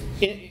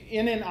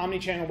 In an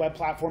omni-channel web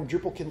platform,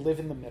 Drupal can live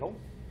in the middle,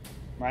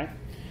 right?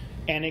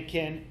 And it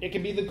can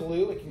be the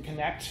glue. It can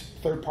connect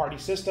third-party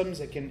systems.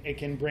 It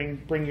can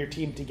bring your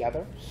team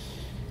together.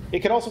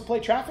 It can also play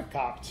traffic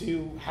cop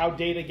to how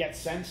data gets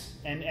sent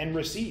and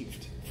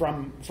received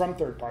from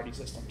third-party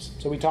systems.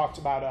 So we talked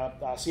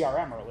about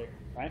CRM earlier,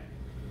 right?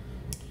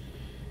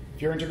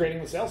 If you're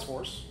integrating with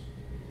Salesforce,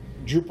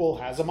 Drupal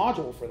has a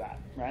module for that,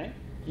 right?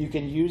 You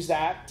can use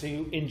that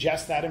to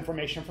ingest that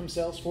information from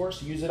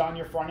Salesforce, use it on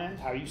your front end,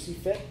 how you see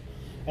fit,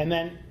 and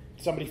then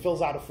somebody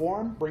fills out a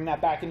form, bring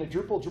that back into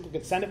Drupal. Drupal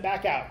can send it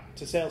back out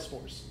to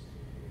Salesforce,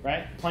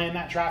 right? Playing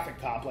that traffic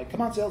cop, like,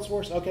 come on,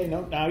 Salesforce, okay,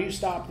 no, now you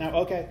stop, now,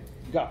 okay,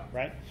 go,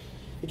 right?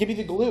 It can be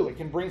the glue. It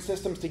can bring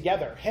systems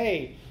together.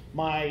 Hey,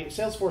 my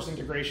Salesforce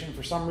integration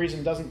for some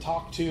reason doesn't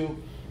talk to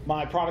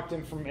my product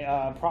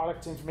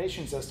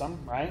information system,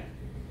 right?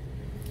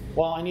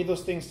 Well, I need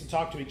those things to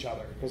talk to each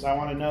other because I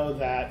want to know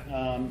that,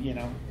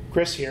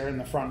 Chris here in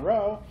the front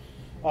row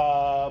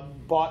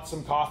bought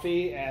some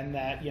coffee and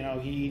that,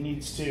 he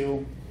needs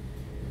to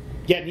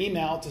get an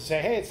email to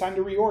say, hey, it's time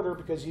to reorder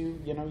because you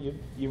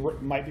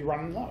might be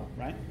running low,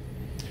 right?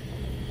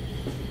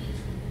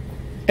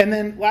 And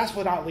then last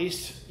but not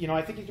least,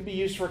 I think it can be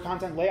used for a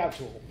content layout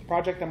tool. The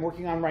project I'm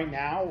working on right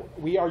now,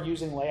 we are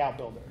using Layout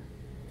Builder.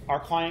 Our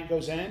client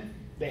goes in.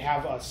 They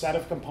have a set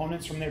of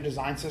components from their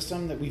design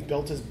system that we've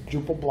built as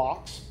Drupal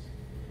blocks.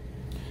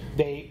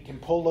 They can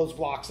pull those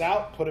blocks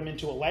out, put them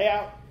into a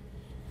layout,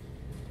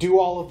 do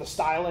all of the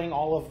styling,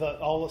 all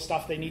the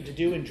stuff they need to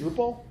do in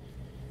Drupal.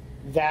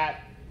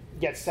 That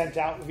gets sent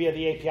out via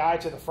the API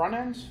to the front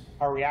end.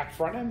 Our React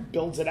front end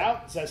builds it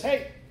out, says,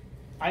 hey,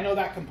 I know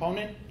that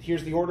component.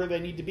 Here's the order they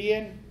need to be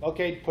in.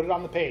 Okay, put it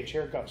on the page.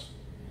 Here it goes.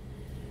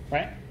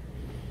 Right?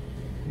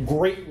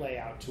 Great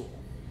layout tool.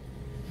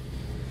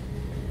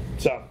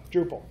 So,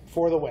 Drupal,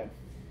 for the win.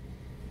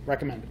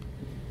 Recommend it.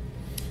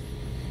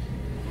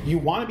 You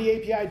want to be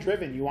API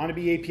driven. You want to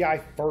be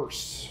API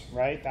first,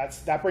 right?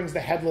 That brings the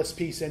headless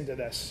piece into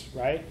this,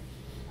 right?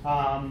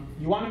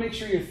 You want to make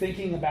sure you're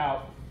thinking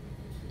about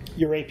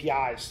your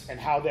APIs and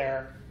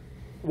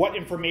what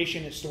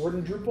information is stored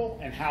in Drupal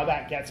and how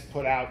that gets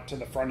put out to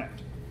the front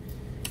end.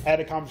 I had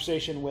a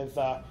conversation with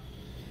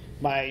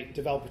my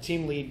developer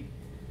team lead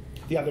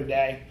the other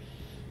day,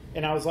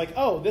 and I was like,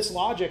 oh, this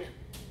logic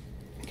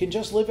can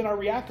just live in our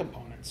React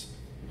components.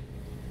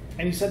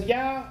 And he said,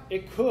 yeah,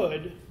 it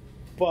could,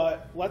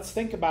 but let's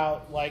think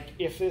about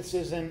if this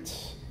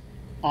isn't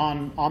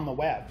on the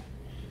web,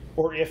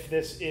 or if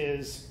this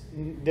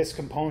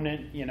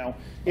component,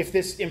 if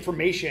this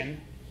information,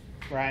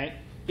 right,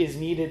 is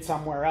needed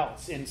somewhere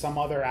else in some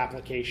other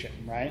application,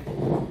 right?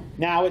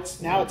 Now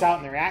it's out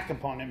in the React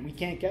component. We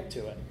can't get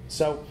to it.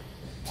 So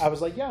I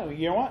was like, yeah,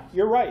 you know what?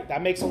 You're right.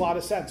 That makes a lot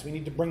of sense. We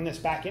need to bring this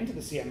back into the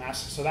CMS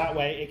so that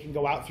way it can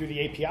go out through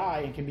the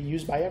API and can be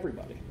used by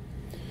everybody.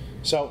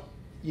 So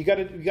you got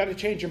to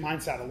change your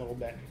mindset a little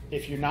bit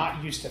if you're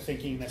not used to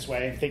thinking this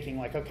way and thinking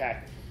like, okay,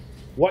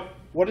 what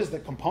does the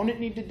component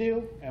need to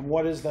do and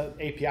what does the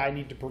API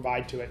need to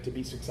provide to it to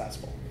be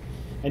successful?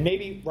 And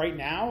maybe right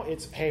now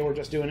it's, hey, we're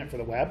just doing it for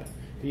the web.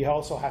 But you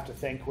also have to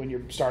think when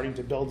you're starting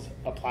to build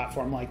a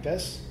platform like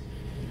this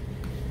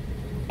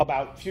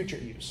about future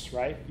use,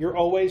 right? You're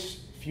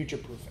always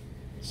future-proofing.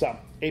 So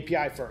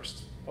API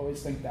first.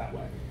 Always think that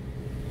way.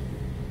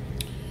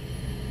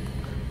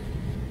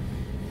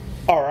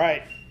 All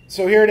right.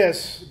 So here it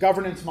is,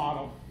 governance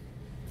model.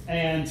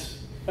 And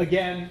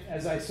again,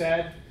 as I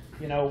said,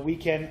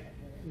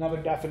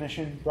 another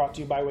definition brought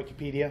to you by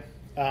Wikipedia.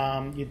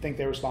 You'd think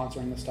they were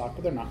sponsoring this talk,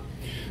 but they're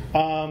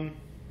not.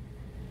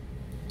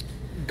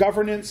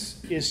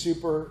 Governance is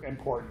super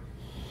important.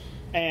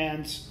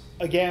 And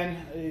again,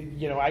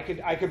 I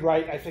could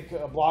write, I think,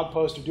 a blog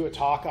post or do a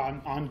talk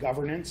on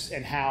governance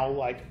and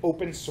how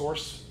open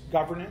source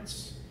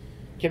governance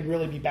can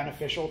really be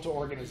beneficial to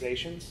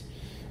organizations.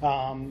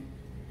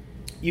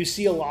 You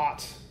see a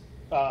lot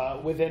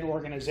within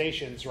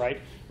organizations,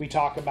 right? We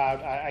talk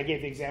about, I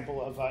gave the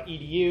example of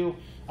EDU,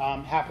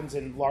 happens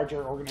in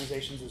larger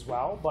organizations as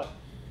well, but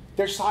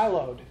they're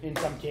siloed in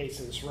some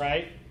cases,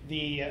 right?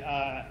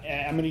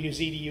 I'm going to use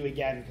EDU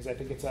again because I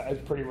think it's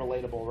pretty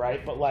relatable,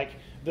 right? But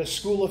the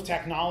School of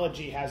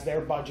Technology has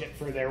their budget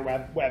for their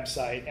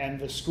website, and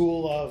the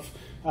School of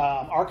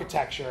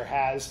Architecture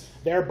has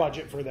their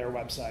budget for their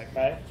website,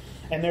 right?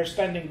 And they're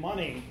spending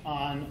money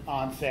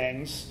on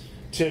things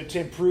to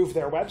improve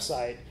their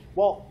website.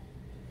 Well,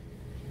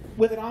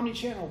 with an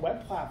omni-channel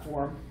web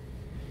platform,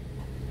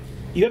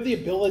 you have the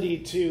ability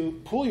to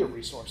pool your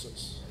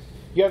resources.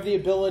 You have the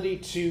ability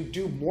to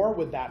do more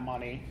with that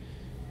money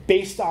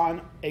based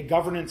on a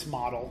governance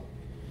model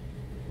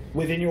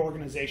within your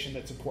organization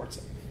that supports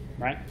it,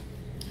 right?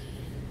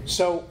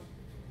 So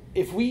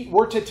if we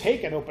were to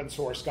take an open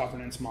source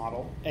governance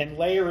model and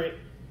layer it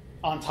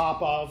on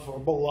top of or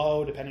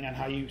below, depending on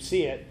how you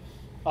see it,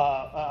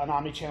 an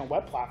omni-channel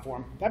web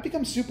platform, that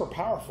becomes super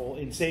powerful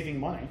in saving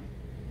money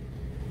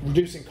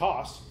reducing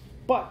costs,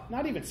 but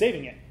not even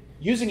saving it,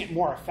 using it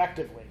more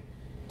effectively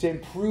to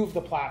improve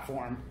the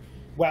platform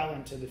well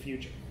into the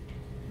future.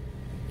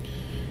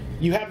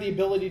 You have the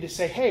ability to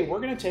say, hey, we're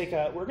going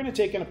to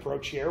take an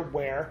approach here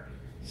where,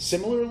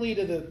 similarly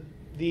to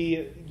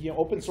the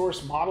open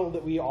source model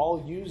that we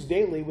all use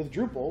daily with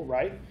Drupal,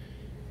 right?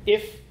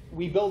 If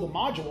we build a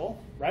module,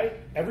 right,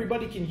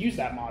 everybody can use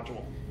that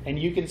module, and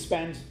you can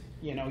spend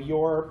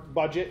your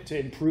budget to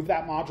improve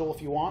that module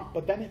if you want,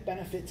 but then it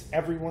benefits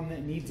everyone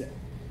that needs it,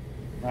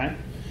 right?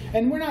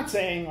 And we're not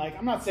saying,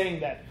 I'm not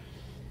saying that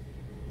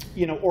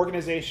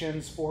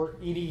organizations or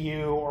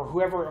EDU or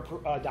whoever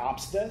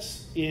adopts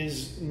this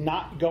is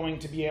not going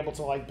to be able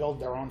to build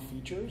their own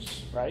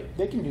features, right?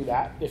 They can do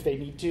that if they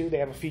need to. They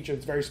have a feature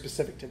that's very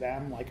specific to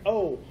them, like,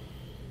 oh,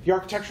 the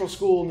architectural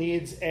school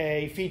needs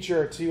a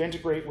feature to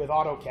integrate with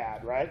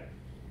AutoCAD, right?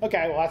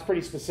 Okay, well, that's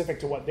pretty specific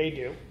to what they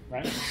do,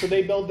 right? So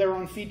they build their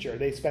own feature.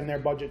 They spend their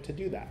budget to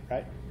do that,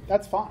 right?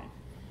 That's fine.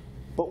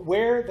 But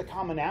where the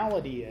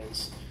commonality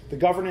is, the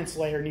governance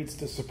layer needs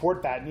to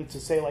support that, needs to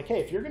say, hey,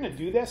 if you're going to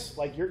do this,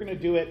 you're going to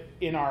do it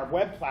in our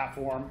web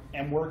platform,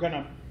 and we're going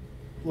to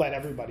let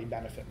everybody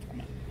benefit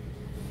from it.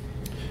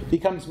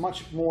 Becomes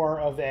much more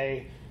of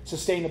a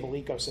sustainable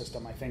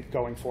ecosystem, I think,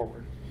 going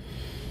forward.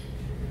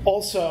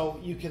 Also,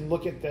 you can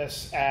look at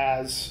this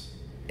as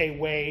a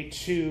way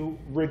to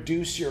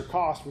reduce your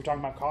cost. We were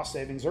talking about cost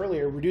savings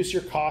earlier. Reduce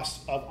your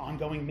cost of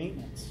ongoing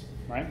maintenance,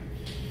 right?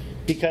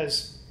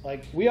 Because,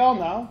 we all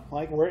know,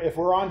 if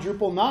we're on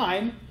Drupal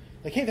 9,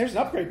 hey, there's an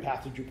upgrade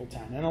path to Drupal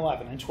 10 and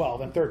 11 and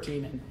 12 and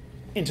 13 and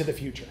into the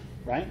future,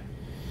 right?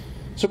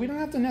 So we don't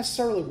have to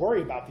necessarily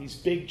worry about these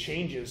big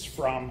changes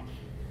from,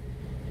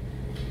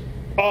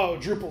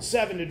 Drupal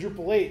 7 to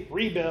Drupal 8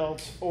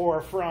 rebuild,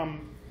 or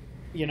from,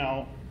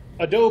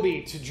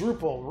 Adobe to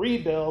Drupal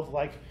rebuild.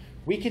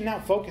 We can now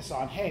focus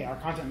on, hey, our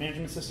content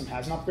management system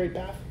has an upgrade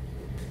path.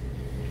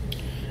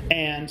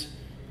 And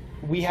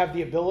we have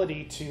the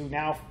ability to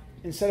now,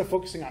 instead of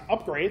focusing on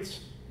upgrades,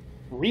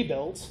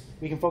 rebuilds,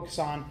 we can focus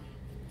on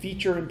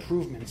feature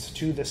improvements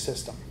to the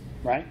system,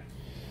 right?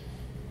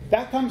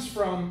 That comes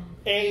from,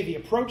 the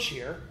approach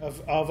here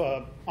of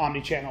a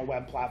omni-channel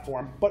web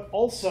platform, but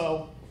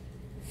also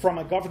from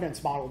a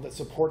governance model that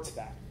supports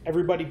that.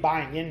 Everybody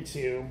buying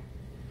into,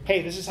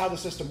 hey, this is how the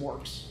system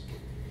works,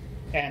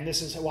 and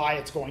this is why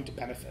it's going to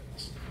benefit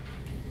us,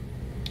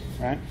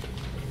 right?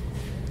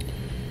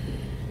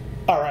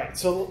 All right,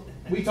 so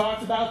we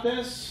talked about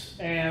this,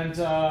 and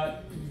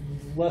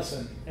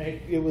listen,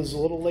 it was a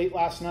little late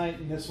last night,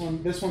 and this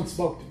one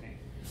spoke to me.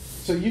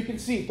 So you can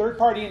see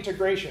third-party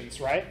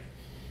integrations, right?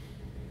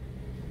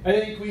 I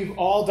think we've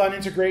all done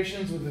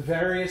integrations with the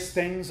various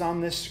things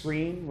on this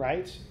screen,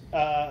 right?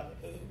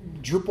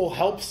 Drupal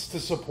helps to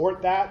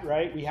support that,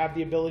 right? We have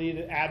the ability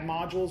to add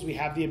modules. We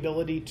have the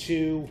ability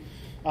to,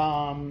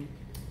 to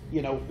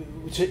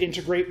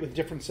integrate with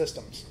different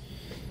systems.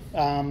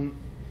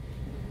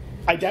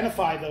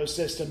 Identify those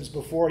systems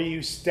before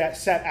you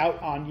set out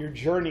on your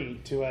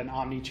journey to an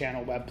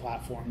omni-channel web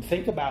platform.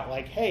 Think about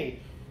hey,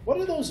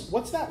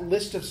 what's that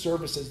list of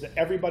services that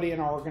everybody in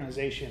our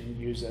organization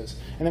uses?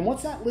 And then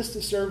what's that list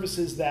of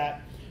services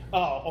that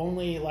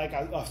only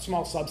a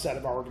small subset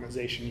of our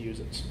organization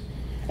uses?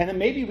 And then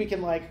maybe we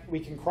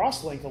can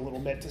cross-link a little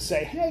bit to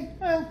say, hey,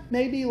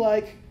 maybe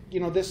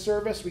this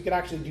service, we could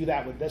actually do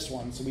that with this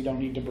one, so we don't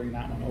need to bring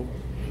that one over,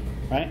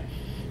 right?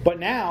 But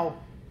now,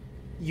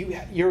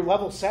 you're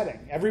level setting.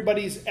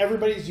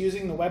 Everybody's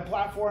using the web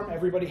platform.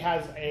 Everybody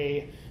has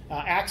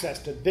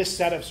access to this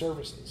set of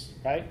services,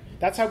 right?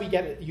 That's how you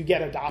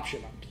get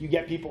adoption up. You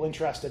get people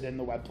interested in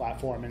the web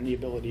platform and the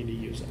ability to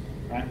use it,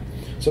 right?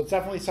 So it's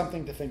definitely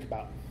something to think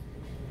about.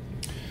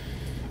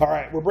 All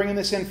right, we're bringing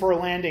this in for a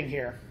landing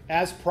here.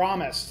 As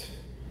promised,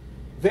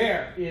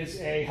 there is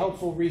a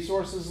helpful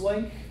resources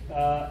link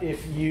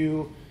if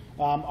you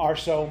are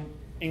so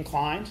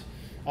inclined.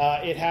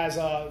 It has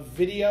a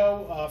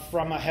video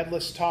from a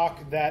headless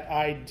talk that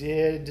I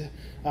did.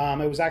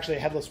 It was actually a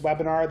headless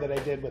webinar that I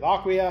did with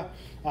Acquia.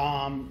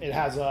 It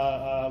has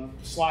a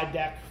slide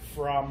deck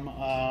from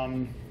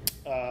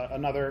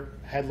another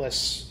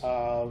headless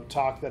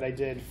talk that I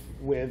did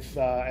with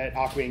at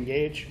Acquia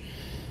Engage.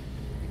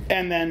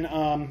 And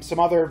then some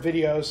other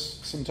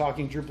videos, some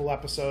Talking Drupal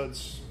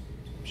episodes,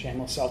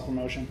 shameless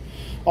self-promotion.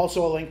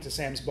 Also a link to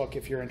Sam's book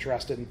if you're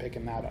interested in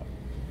picking that up.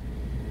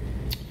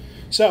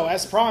 So,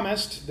 as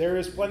promised, there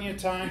is plenty of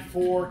time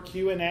for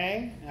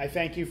Q&A. I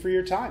thank you for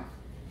your time.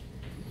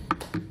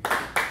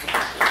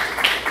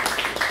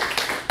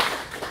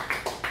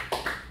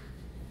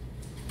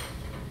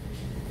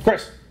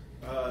 Chris.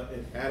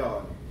 An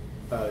add-on.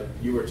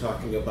 You were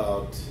talking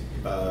about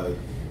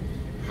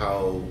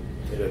how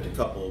in a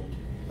decoupled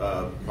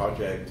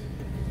project,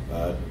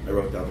 I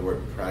wrote down the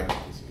word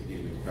practice. You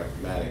need to be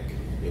pragmatic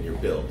in your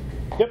build.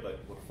 Yep. But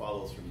what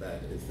follows from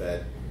that is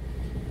that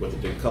with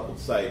a decoupled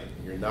site,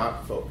 you're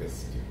not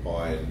focused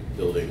on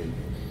building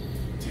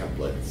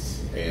templates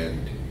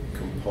and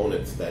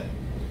components that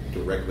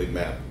directly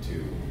map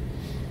to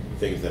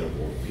things that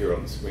will appear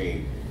on the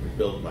screen. Your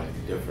build might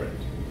be different.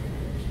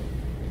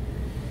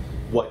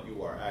 What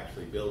you are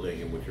actually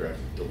building and what you're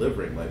actually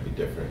delivering might be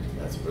different.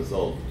 And as a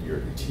result,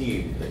 your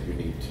team that you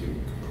need to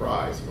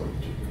comprise in order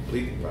to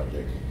complete the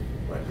project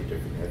might be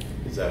different.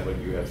 Is that what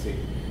you have seen?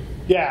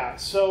 Yeah,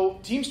 so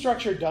team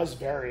structure does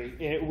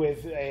vary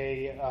with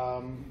a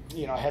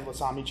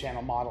headless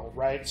omni-channel model,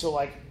 right? So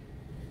like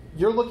if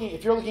you're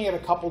looking at a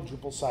coupled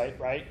Drupal site,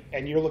 right,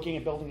 and you're looking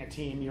at building a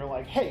team, you're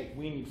like, hey,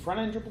 we need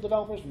front-end Drupal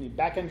developers, we need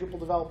back-end Drupal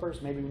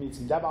developers, maybe we need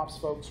some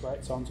DevOps folks,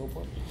 right, so on and so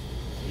forth.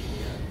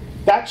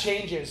 That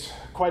changes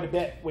quite a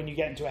bit when you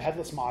get into a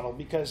headless model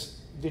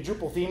because the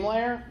Drupal theme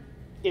layer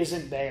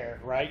isn't there,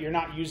 right? You're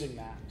not using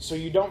that. So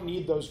you don't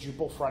need those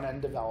Drupal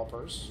front-end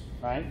developers,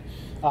 right?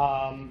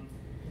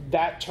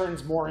 That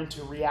turns more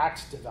into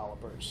React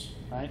developers,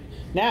 right?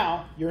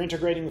 Now you're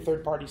integrating with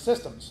third-party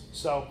systems.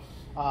 So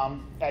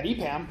at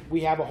EPAM,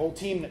 we have a whole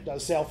team that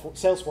does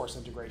Salesforce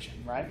integration,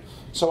 right?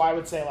 So I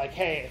would say like,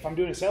 hey, if I'm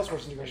doing a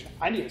Salesforce integration,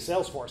 I need a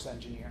Salesforce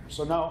engineer.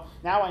 So now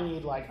I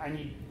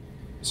need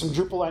some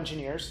Drupal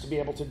engineers to be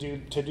able to do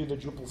the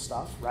Drupal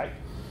stuff, right?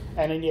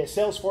 And I need a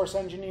Salesforce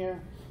engineer,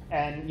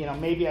 and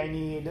maybe I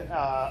need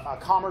a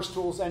commerce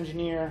tools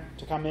engineer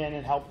to come in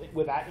and help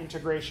with that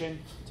integration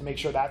to make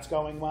sure that's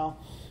going well.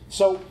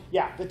 So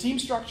yeah, the team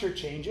structure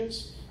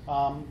changes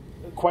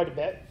quite a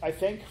bit, I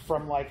think,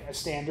 from like a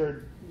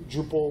standard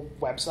Drupal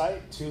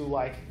website to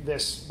like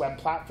this web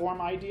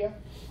platform idea.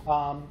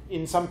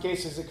 In some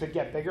cases it could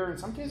get bigger, in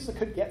some cases it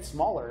could get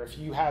smaller if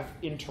you have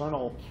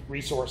internal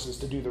resources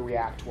to do the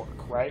React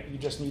work, right? You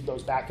just need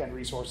those back-end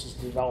resources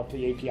to develop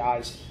the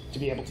APIs to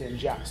be able to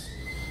ingest.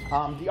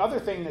 The other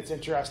thing that's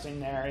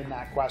interesting there in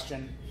that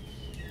question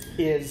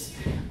is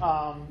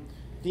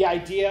the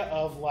idea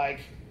of like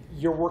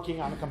you're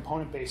working on a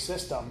component-based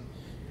system,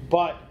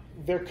 but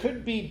there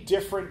could be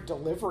different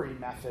delivery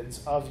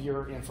methods of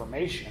your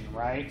information,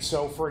 right?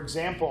 So for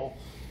example,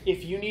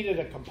 if you needed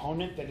a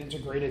component that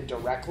integrated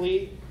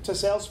directly to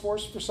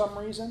Salesforce for some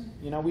reason,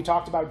 we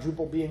talked about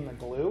Drupal being the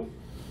glue,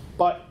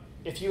 but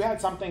if you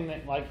had something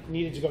that like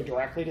needed to go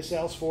directly to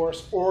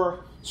Salesforce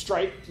or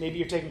Stripe, maybe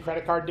you're taking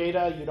credit card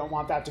data, you don't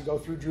want that to go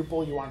through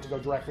Drupal, you want it to go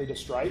directly to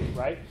Stripe,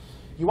 right?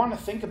 You want to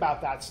think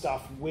about that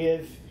stuff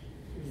with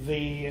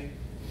the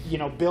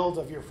build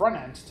of your front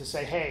end to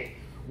say, hey,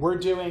 we're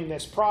doing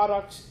this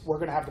product, we're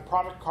going to have the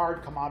product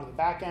card come out of the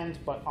back end,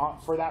 but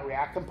for that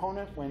React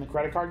component, when the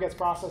credit card gets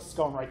processed, it's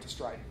going right to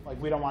Stripe. Like,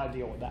 we don't want to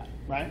deal with that,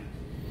 right?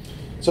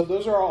 So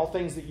those are all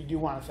things that you do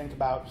want to think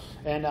about.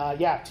 And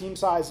yeah, team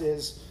size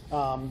is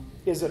a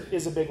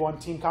big one.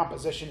 Team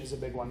composition is a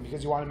big one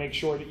because you want to make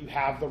sure that you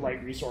have the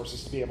right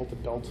resources to be able to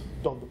build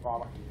the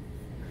product.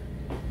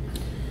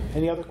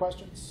 Any other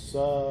questions?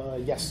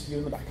 Yes, you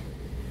in the back.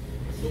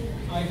 So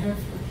I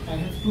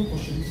have two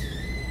questions.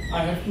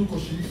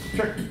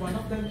 Sure. One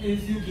of them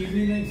is you gave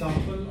me an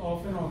example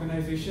of an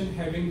organization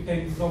having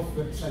tens of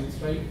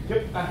websites, right?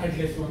 Yep. A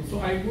headless one. So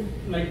I would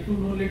like to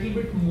know a little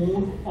bit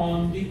more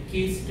on the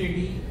case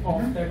study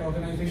of that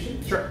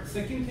organization. Sure.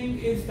 Second thing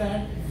is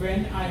that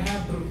when I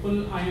have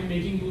Drupal, I am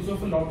making use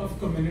of a lot of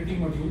community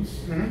modules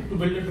to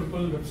build a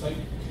Drupal website.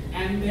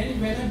 And then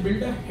when I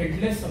build a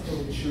headless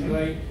approach,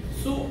 right?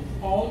 So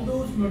all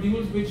those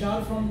modules which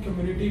are from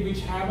community,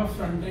 which have a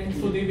front end,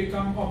 so they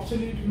become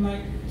obsolete.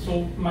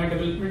 So my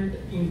development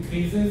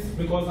increases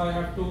because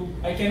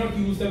I cannot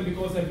use them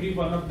because every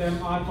one of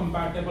them are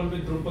compatible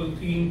with Drupal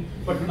theme.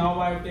 But now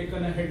I have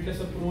taken a headless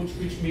approach,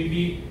 which may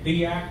be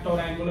React or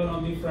Angular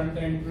on the front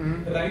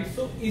end, right?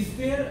 So is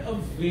there a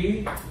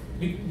way,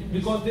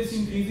 because this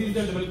increases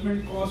the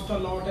development cost a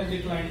lot, and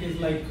the client is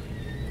like.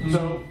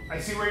 So I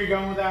see where you're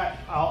going with that.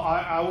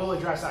 I will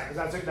address that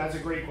because that's a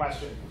great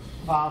question.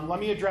 Let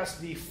me address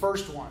the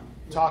first one,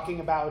 talking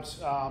about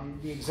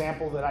the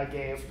example that I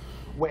gave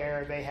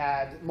where they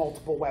had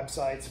multiple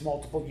websites,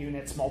 multiple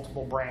units,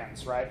 multiple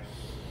brands, right?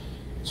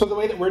 So the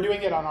way that we're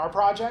doing it on our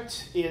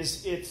project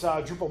is it's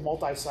Drupal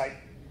multi-site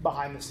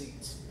behind the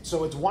scenes.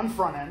 So it's one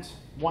front end,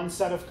 one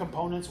set of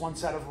components, one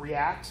set of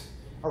React.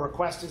 A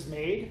request is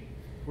made.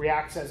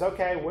 React says,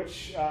 okay,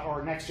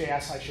 or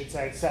Next.js, I should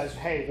say, says,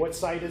 hey, what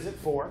site is it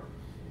for?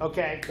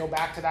 Okay, go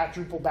back to that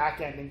Drupal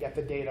backend and get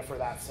the data for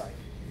that site,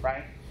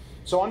 right?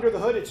 So under the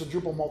hood, it's a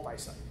Drupal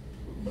multi-site.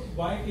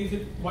 Why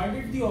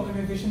did the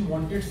organization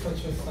wanted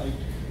such a site?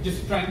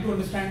 Just trying to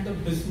understand the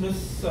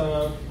business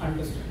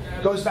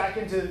understanding. Goes back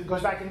into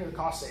the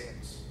cost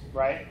savings,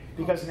 right?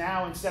 Because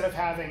now instead of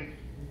having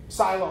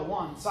silo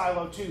 1,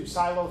 silo 2,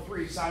 silo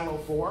 3, silo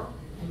 4,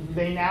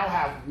 they now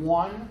have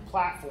one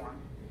platform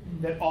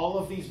that all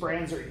of these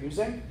brands are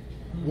using,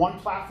 one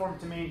platform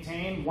to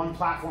maintain, one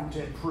platform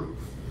to improve.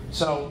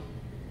 So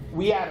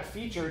we add a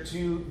feature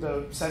to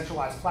the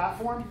centralized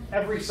platform.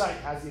 Every site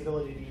has the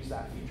ability to use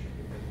that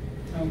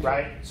feature,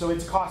 right? So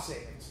it's cost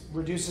savings,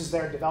 reduces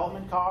their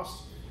development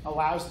cost,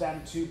 allows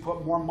them to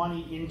put more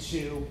money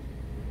into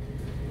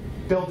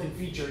building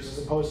features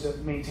as opposed to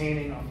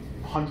maintaining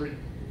 100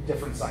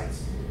 different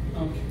sites.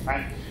 Okay.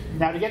 Right?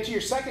 Now to get to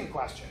your second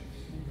question,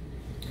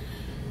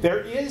 there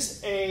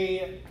is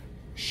a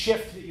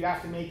shift that you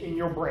have to make in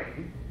your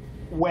brain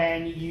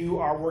when you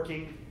are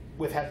working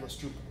with headless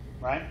Drupal,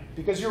 right?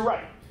 Because you're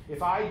right.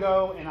 if I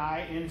go and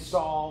I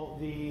install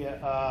the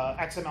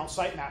XML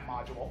sitemap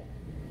module,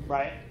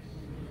 right,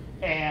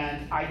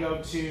 and I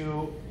go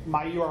to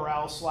my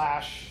URL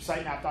 /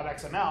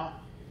 sitemap.xml,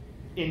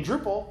 in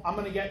Drupal, I'm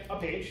going to get a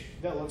page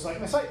that looks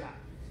like my sitemap.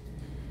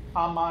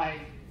 On my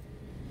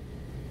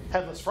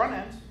headless front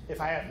end, if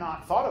I have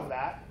not thought of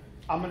that,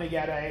 I'm going to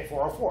get a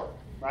 404,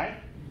 right?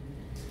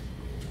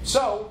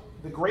 So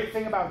the great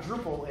thing about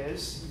Drupal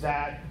is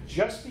that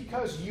just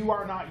because you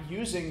are not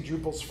using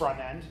Drupal's front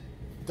end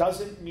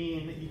doesn't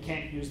mean that you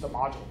can't use the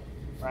module,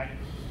 right?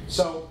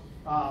 So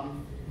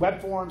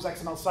web forms,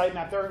 XML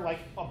sitemap, there are like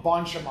a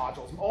bunch of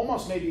modules.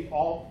 Almost maybe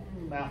all,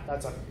 no,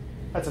 that's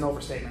an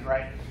overstatement,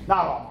 right?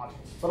 Not all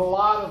modules, but a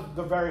lot of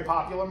the very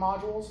popular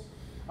modules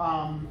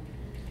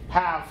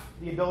have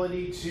the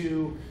ability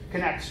to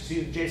connect to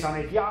the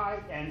JSON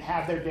API and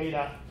have their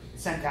data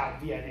sent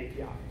out via an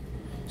API.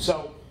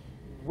 So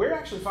we're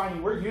actually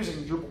finding we're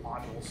using Drupal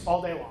modules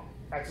all day long.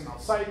 XML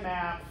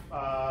sitemap,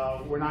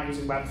 we're not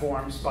using web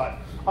forms, but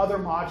other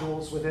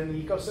modules within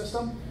the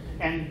ecosystem.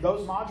 And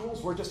those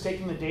modules, we're just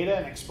taking the data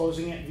and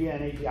exposing it via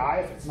an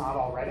API if it's not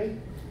already.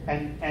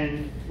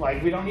 And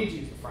like, we don't need to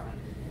use the front end.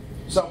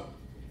 So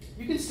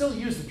you can still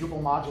use the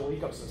Drupal module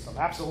ecosystem,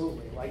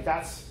 absolutely. Like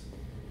that's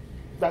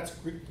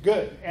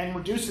good and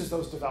reduces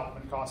those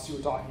development costs you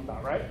were talking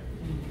about, right?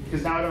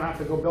 Because now I don't have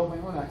to go build my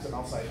own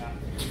XML sitemap.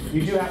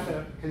 You do have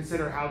to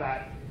consider how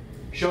that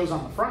shows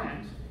on the front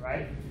end,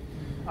 right?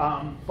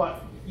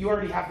 But you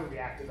already have the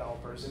React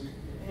developers. And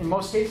in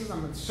most cases,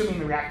 I'm assuming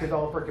the React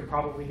developer could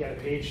probably get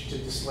a page to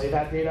display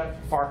that data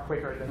far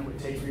quicker than it would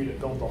take for you to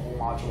build the whole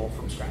module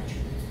from scratch.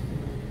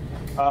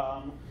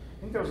 I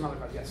think there was another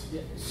question. Yes?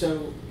 Yeah,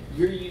 so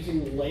you're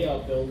using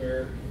Layout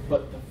Builder,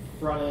 but the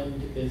front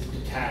end is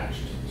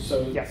detached.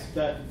 So yes,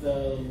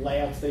 the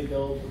layouts they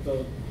build,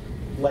 the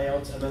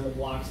layouts and then the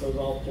blocks, those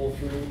all pull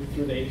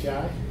through the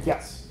API?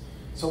 Yes.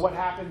 So what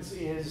happens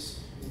is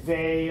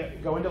they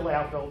go into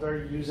Layout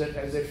Builder, use it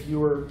as if you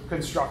were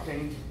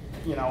constructing,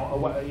 any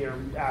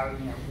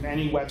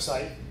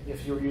website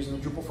if you were using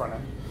the Drupal front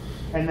end,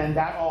 and then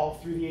that all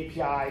through the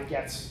API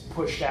gets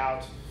pushed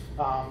out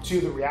to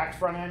the React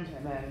front end,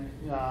 and then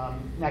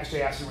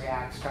Next.js and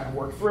React kind of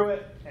work through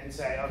it and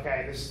say,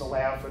 okay, this is the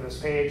layout for this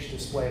page,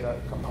 display the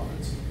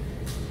components.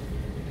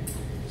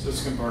 So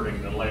it's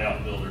converting the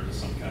layout builder to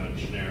some kind of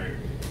generic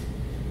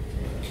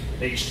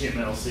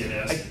HTML,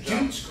 CSS,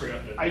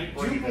 JavaScript, and I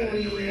do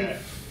believe,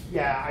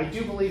 yeah, I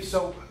do believe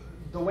so.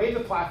 The way the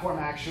platform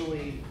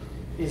actually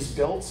is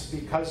built,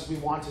 because we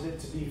wanted it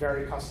to be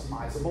very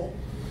customizable,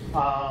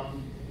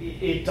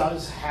 it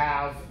does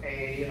have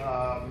an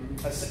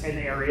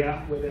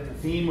area within the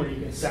theme where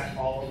you can set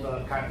all of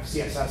the kind of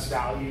CSS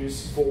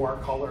values for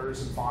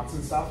colors and fonts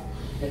and stuff.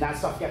 And that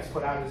stuff gets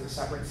put out as a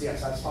separate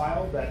CSS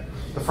file that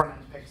the front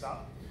end picks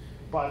up.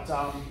 But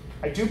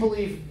I do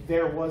believe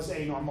there was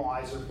a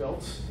normalizer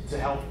built to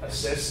help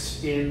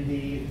assist in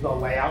the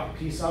layout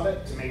piece of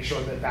it to make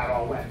sure that that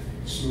all went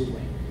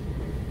smoothly.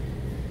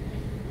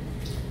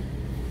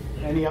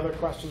 Any other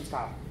questions,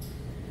 Kyle?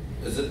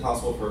 Is it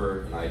possible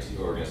for an IT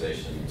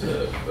organization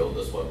to build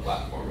this web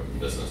platform if the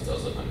business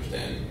doesn't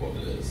understand what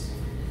it is?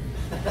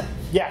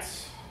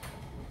 Yes,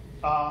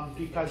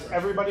 because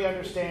everybody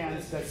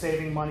understands that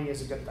saving money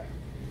is a good thing.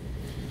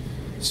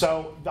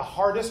 So the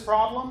hardest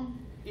problem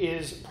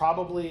is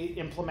probably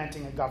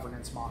implementing a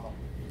governance model.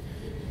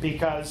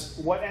 Because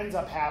what ends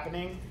up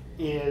happening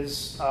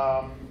is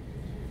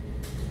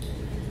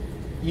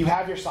you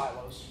have your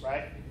silos,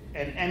 right?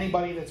 And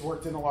anybody that's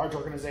worked in a large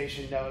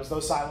organization knows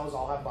those silos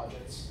all have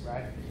budgets,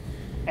 right?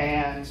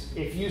 And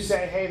if you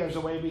say, hey, there's a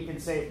way we can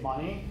save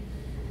money,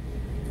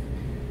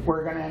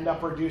 we're going to end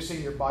up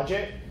reducing your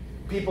budget,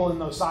 people in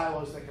those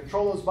silos that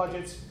control those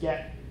budgets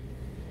get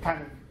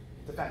kind of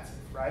defensive,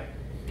 right?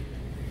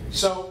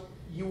 So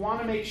you want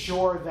to make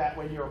sure that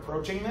when you're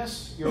approaching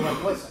this, you're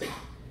like, listen,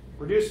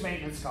 reduce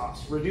maintenance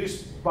costs,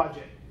 reduce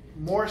budget,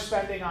 more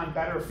spending on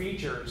better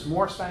features,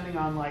 more spending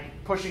on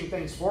like pushing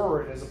things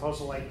forward as opposed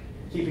to like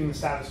keeping the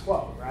status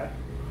quo, right?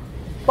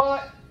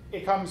 But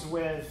it comes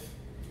with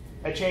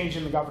a change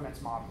in the governance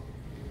model.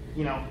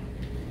 You know,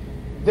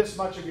 this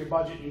much of your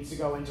budget needs to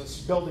go into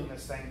building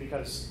this thing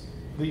because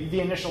the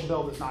initial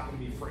build is not going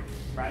to be free,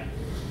 right?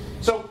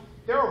 So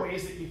there are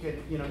ways that you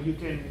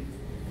can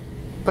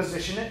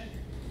position it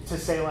to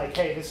say like,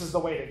 hey, this is the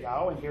way to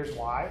go and here's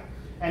why.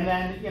 And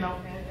then, and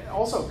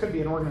also it could be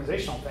an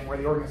organizational thing where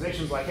the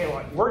organization's like, hey,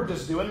 look, we're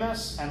just doing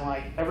this and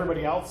like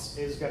everybody else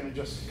is going to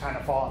just kind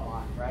of fall in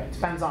line, right? It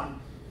depends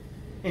on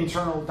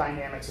internal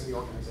dynamics of the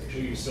organization. Who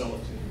you sell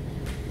it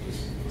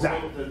to.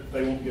 Exactly. That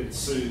they won't get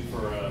sued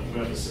for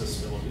web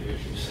accessibility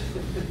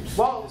issues.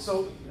 Well,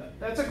 so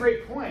that's a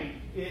great point.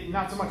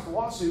 Not so much the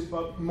lawsuit,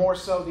 but more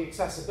so the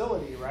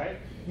accessibility, right?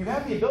 You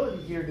have the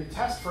ability here to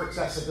test for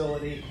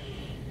accessibility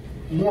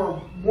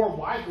more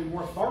widely,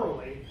 more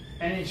thoroughly,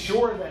 and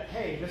ensure that,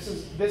 hey, this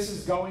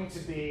is going to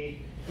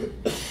be,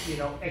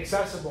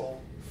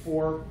 accessible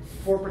for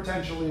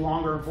potentially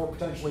longer and for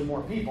potentially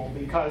more people,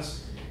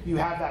 because you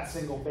have that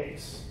single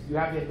base. You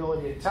have the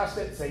ability to test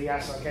it, say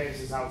yes, okay,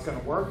 this is how it's going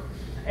to work.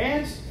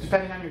 And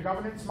depending on your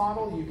governance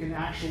model, you can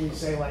actually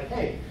say like,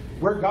 hey,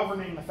 we're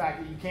governing the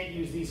fact that you can't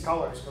use these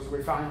colors because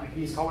we're finding like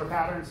these color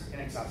patterns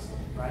inaccessible,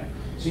 right?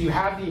 So you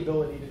have the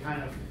ability to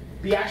kind of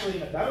be actually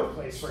in a better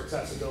place for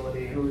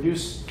accessibility and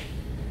reduce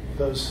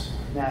those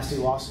nasty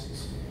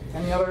lawsuits.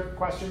 Any other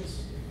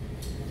questions?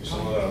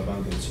 Some other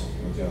advantage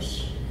of not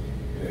just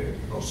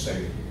cost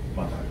saving,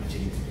 but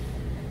agility.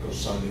 Because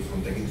suddenly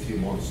from taking 3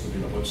 months to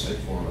build a website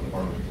for a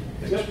department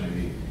takes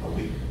maybe a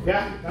week.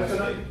 Yeah,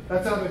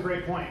 that's another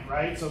great point,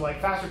 right? So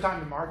like faster time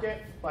to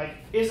market, like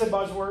is a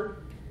buzzword.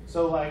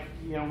 So like,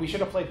 you know, we should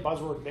have played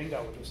buzzword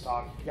bingo with this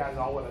talk. You guys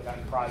all would have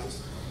gotten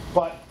prizes.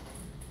 But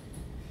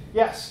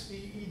yes,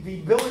 the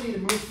ability to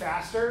move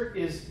faster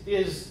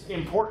is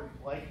important.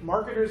 Like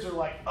marketers are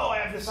like, oh, I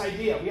have this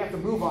idea, we have to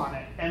move on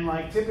it. And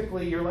like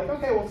typically you're like,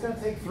 okay, well it's gonna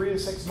take 3 to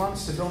 6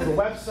 months to build a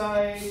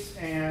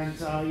website, and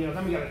you know,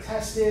 then we gotta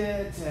test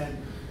it. And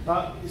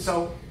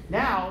so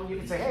now you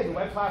can say, hey, the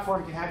web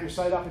platform can have your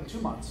site up in 2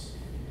 months,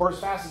 or as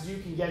fast as you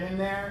can get in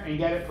there and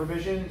get it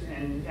provisioned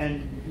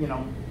and you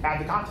know,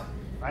 add the content,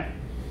 right?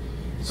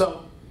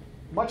 So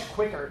much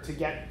quicker to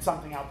get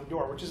something out the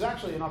door, which is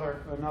actually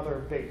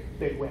another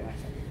big win, I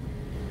think.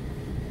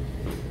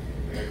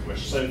 I got a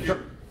question. So if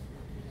you're,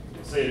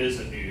 say it is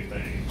a new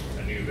thing,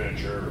 a new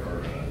venture,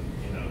 or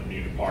a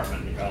new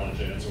department in college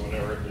ends or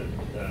whatever,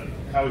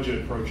 how would you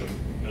approach a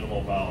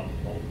minimal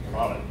viable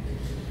product?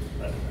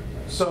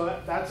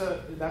 So that's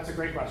a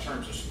great question. In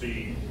terms of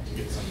speed to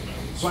get something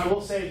out. So I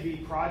will say the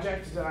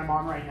project that I'm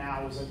on right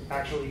now was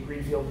actually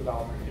greenfield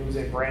development. It was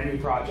a brand new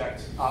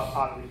project out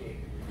of the gate.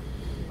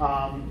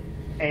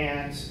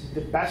 And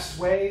the best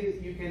way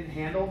that you can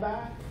handle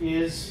that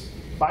is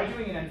by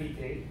doing an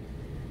MVP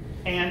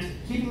and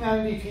keeping that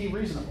MVP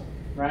reasonable,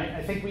 right?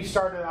 I think we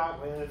started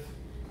out with,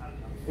 I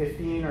don't know,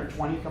 15 or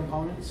 20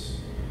 components,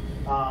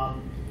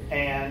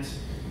 and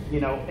you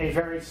know, a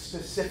very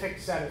specific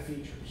set of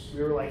features.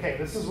 We were like, hey,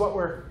 this is what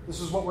we're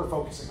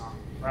focusing on,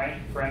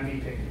 right? For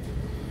MVP.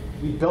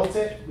 We built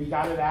it, we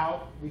got it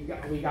out, we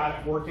got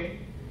it working,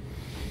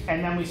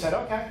 and then we said,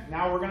 okay,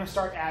 now we're going to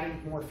start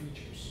adding more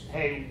features.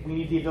 Hey, we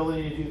need the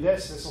ability to do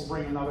this. This will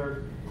bring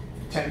another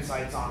 10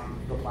 sites on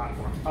the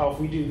platform. Oh, if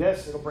we do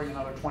this, it'll bring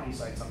another 20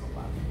 sites on the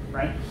platform,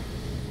 right?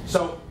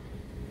 So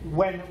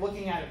when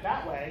looking at it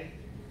that way,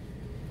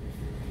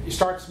 you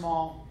start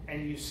small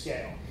and you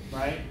scale,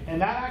 right?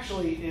 And that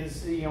actually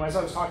is, you know, as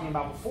I was talking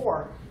about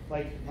before,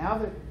 like now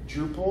that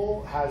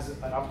Drupal has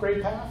an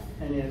upgrade path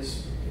and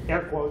is,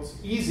 air quotes,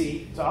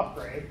 easy to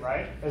upgrade,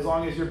 right? As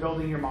long as you're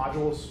building your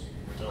modules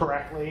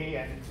correctly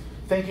and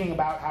thinking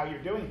about how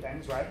you're doing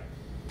things, right?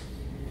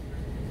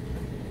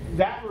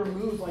 That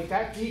removes, like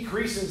that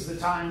decreases the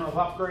time of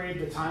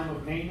upgrade, the time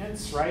of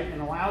maintenance, right? And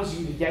allows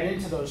you to get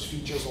into those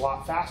features a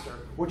lot faster,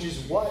 which is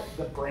what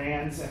the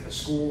brands and the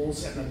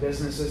schools and the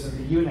businesses and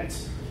the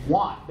units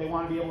want. They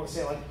want to be able to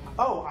say like,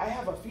 oh, I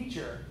have a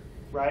feature,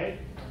 right?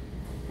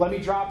 Let me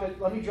drop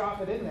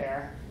it in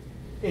there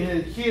in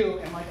a queue,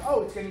 and like,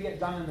 oh, it's going to get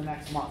done in the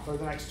next month or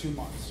the next 2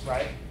 months,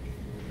 right?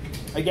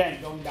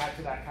 Again, going back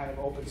to that kind of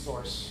open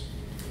source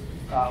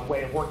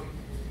way of working.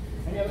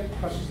 Any other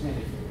questions,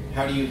 Mandy?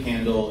 How do you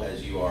handle,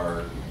 as you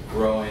are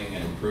growing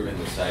and improving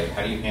the site,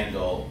 how do you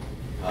handle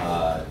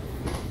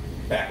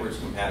backwards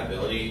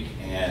compatibility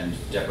and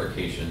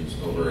deprecations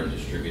over a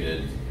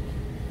distributed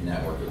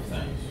network of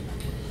things?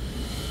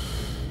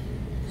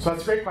 So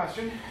that's a great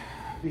question.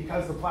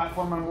 Because the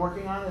platform I'm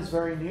working on is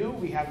very new,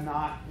 we have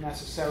not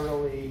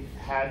necessarily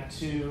had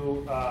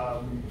to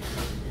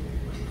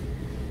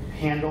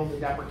handle the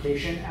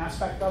deprecation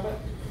aspect of it.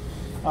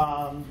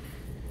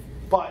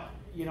 But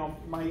you know,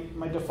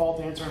 my default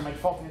answer, and my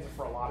default answer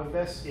for a lot of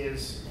this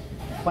is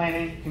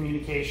planning,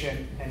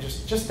 communication, and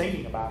just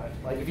thinking about it.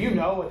 Like if you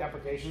know a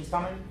deprecation's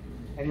coming,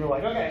 and you're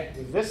like, okay,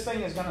 this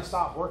thing is going to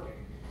stop working.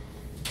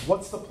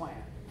 What's the plan?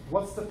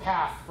 What's the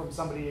path from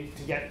somebody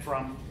to get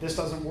from this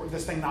doesn't work,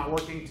 this thing not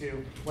working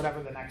to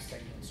whatever the next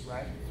thing is,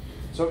 right?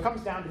 So it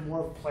comes down to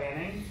more of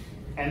planning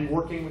and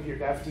working with your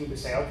dev team to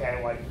say,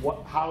 okay, like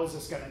how is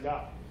this going to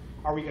go?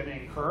 Are we going to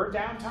incur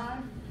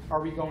downtime? Are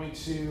we going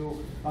to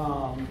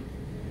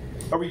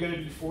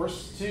be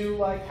forced to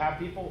like have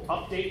people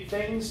update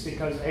things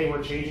because hey,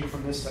 we're changing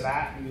from this to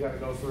that, and you got to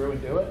go through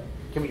and do it?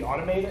 Can we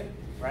automate it,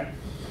 right?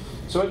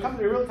 So it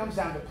really comes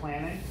down to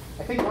planning.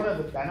 I think one of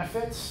the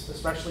benefits,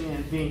 especially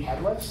in being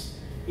headless,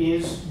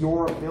 is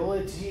your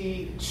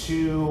ability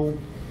to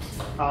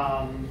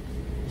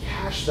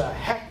cache the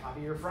heck out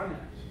of your front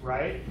end,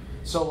 right?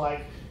 So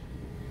like,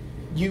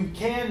 you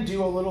can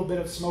do a little bit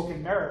of smoke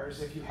and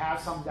mirrors if you have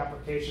some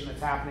deprecation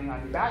that's happening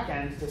on your back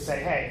end to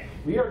say, hey,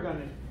 we are going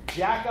to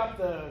jack up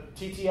the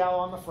TTL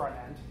on the front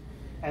end,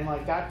 and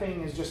like that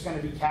thing is just going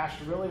to be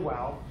cached really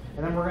well,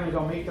 and then we're going to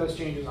go make those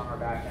changes on our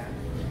back end,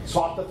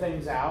 swap the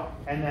things out,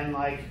 and then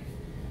like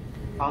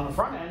on the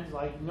front end,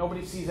 like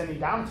nobody sees any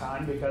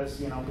downtime because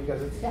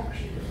it's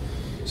cached.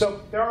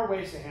 So there are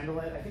ways to handle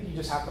it. I think you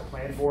just have to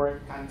plan for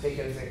it, kind of take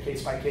it as a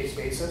case-by-case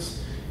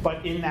basis.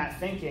 But in that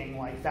thinking,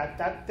 like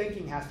that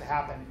thinking has to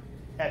happen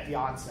at the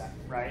onset,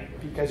 right?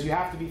 Because you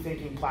have to be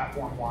thinking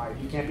platform-wide.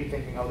 You can't be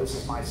thinking, oh, this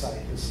is my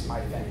site, this is my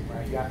thing,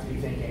 right? You have to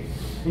be thinking,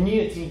 you need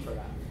a team for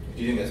that.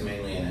 Do you think that's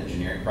mainly an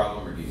engineering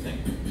problem, or do you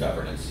think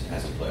governance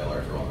has to play a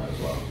large role in that as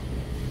well?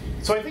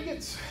 So I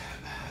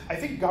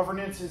think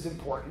governance is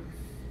important,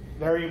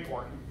 very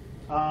important.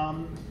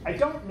 I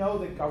don't know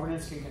that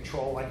governance can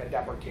control like a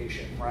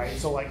deprecation, right?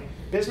 So like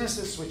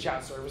businesses switch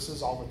out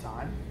services all the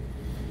time.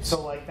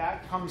 So like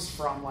that comes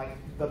from like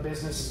the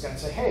business is going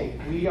to say, hey,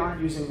 we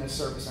aren't using this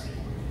service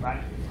anymore,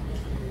 right?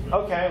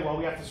 Okay, well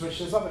we have to switch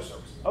to this other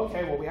service.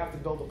 Okay, well we have to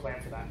build a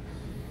plan for that.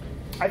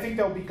 I think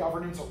there'll be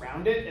governance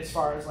around it as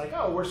far as like,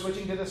 oh, we're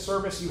switching to this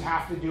service, you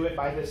have to do it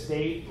by this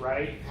date,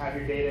 right? Have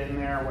your data in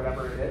there,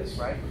 whatever it is,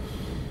 right?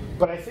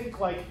 But I think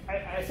like,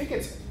 I think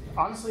it's,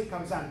 honestly, it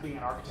comes down to being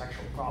an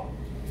architectural problem,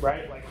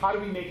 right? Like how do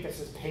we make this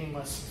as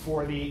painless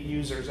for the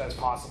users as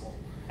possible?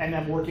 And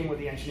then working with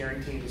the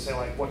engineering team to say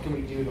like, what can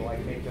we do to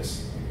like make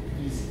this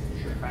easy?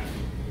 Sure. Right?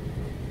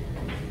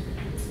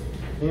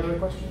 Any other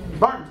questions?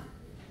 Barnes.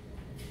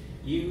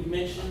 You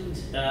mentioned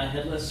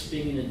headless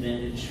being an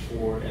advantage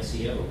for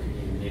SEO. Can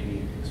you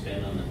maybe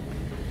expand on that?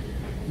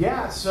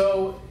 Yeah,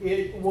 so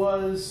it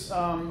was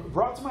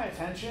brought to my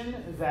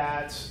attention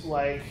that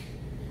like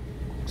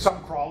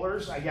some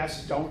crawlers, I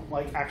guess, don't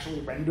like actually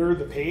render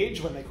the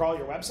page when they crawl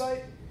your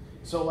website.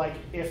 So like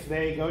if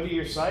they go to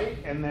your site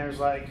and there's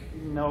like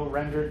no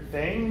rendered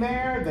thing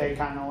there, they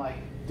kind of like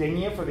ding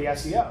you for the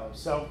SEO.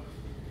 So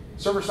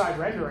server-side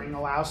rendering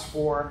allows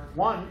for,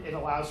 one, it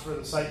allows for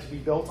the site to be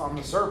built on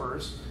the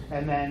servers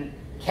and then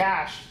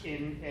cached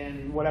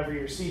in whatever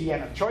your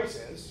CDN of choice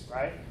is,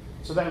 right?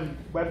 So then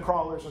web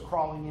crawlers are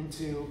crawling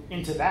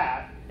into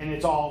that, and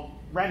it's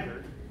all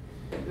rendered,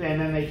 and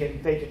then they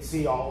can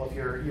see all of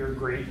your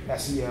great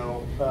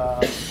SEO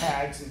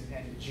tags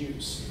and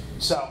juice.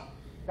 So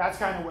that's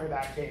kind of where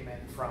that came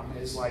in from.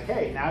 Is like,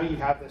 hey, now you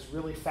have this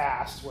really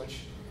fast,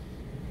 which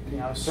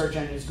search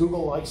engines,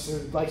 Google likes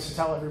to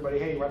tell everybody,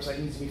 hey, your website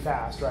needs to be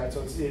fast, right?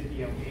 So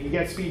you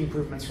get speed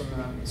improvements from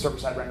the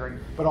server-side rendering,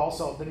 but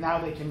also now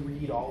they can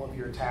read all of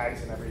your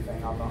tags and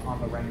everything on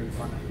the rendered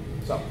front end.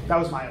 So that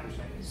was my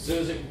understanding. So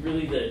is it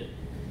really that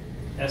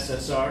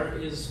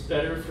SSR is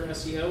better for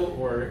SEO,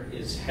 or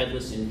is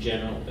headless in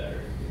general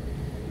better?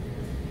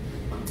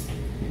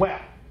 Well,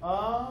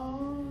 I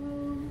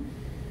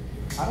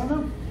don't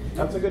know.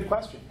 That's a good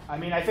question. I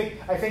mean, I think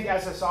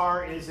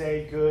SSR is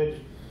a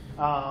good.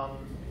 I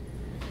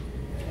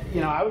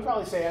would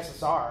probably say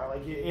SSR.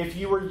 Like if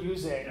you were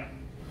using,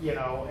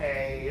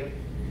 a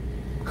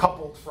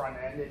coupled front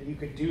end and you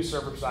could do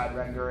server-side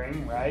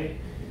rendering, right?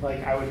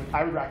 Like I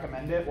would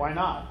recommend it. Why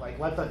not? Like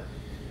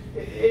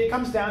it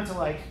comes down to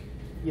like,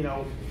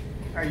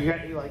 are you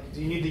like,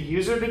 do you need the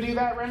user to do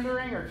that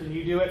rendering, or can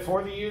you do it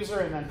for the user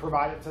and then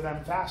provide it to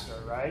them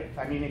faster, right?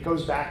 I mean, it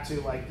goes back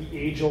to like the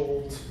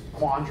age-old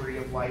quandary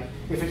of like,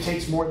 if it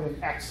takes more than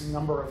X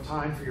number of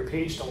time for your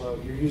page to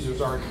load, your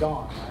user's already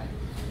gone, right?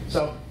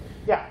 So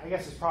yeah, I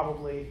guess it's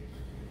probably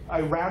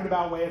a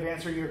roundabout way of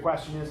answering your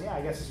question is, yeah,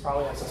 I guess it's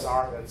probably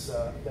SSR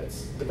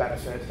that's the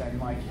benefit, and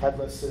like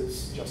headless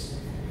is just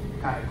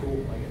kind of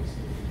cool, I guess.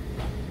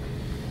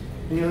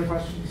 Any other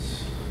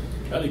questions?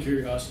 Out of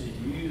curiosity,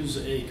 do you use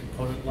a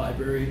component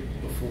library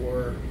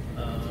before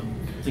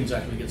things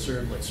actually get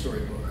served, like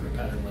Storybook or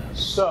Pattern Lab?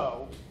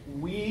 So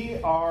we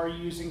are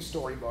using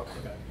Storybook.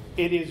 Okay.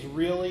 It is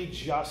really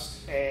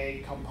just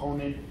a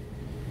component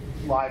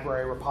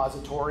library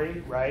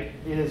repository, right?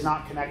 It is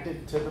not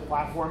connected to the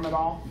platform at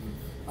all.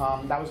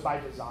 That was by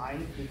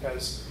design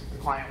because the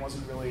client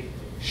wasn't really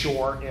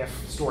sure if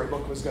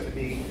Storybook was going to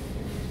be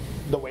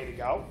the way to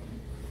go.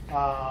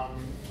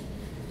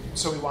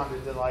 So we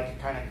wanted to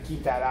like kind of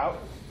keep that out.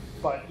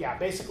 But yeah,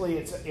 basically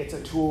it's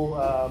a tool,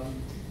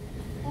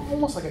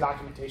 almost like a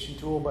documentation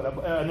tool, but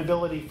an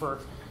ability for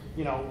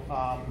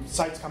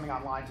sites coming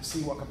online to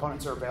see what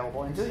components are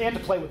available and to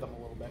play with them a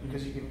little bit,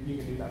 because you can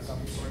do that stuff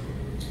in Storybook.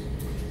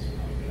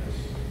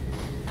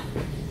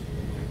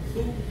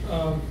 So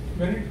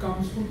when it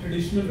comes to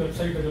traditional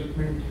website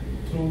development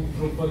through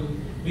Drupal,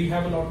 we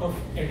have a lot of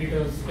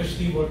editors,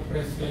 especially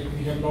WordPress. Like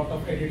we have a lot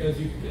of editors.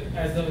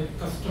 As a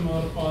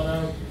customer or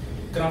a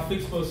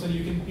graphics person,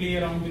 you can play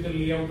around with the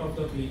layout of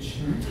the page.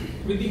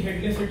 Mm-hmm. With the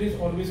headless, it is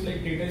always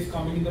like data is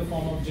coming in the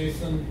form of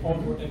JSON or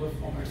whatever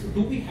format. So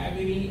do we have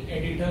any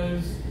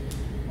editors,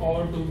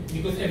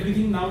 because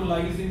everything now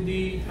lies in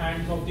the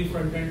hands of the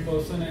front-end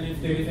person, and if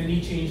there is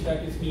any change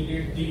that is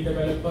needed, the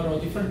developer or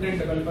the front-end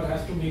developer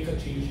has to make a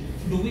change.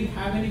 Do we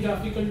have any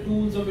graphical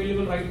tools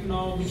available right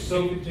now which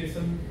play with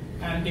JSON,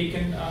 and they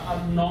can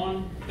a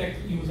non-tech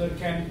user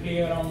can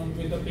play around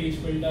with the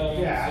page builder?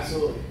 Yeah,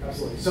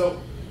 absolutely.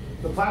 So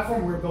the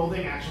platform we're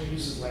building actually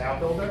uses Layout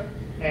Builder,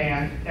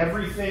 and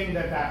everything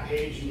that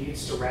page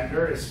needs to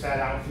render is fed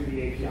out through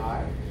the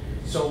API.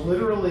 So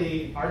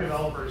literally, our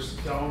developers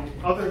don't,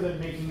 other than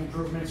making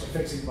improvements or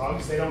fixing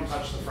bugs, they don't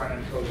touch the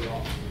front-end code at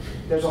all.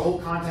 There's a whole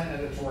content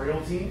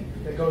editorial team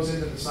that goes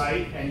into the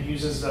site and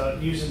uses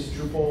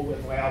Drupal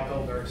with Layout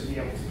Builder to be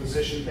able to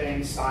position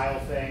things, style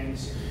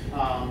things,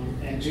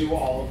 and do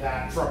all of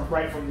that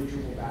right from the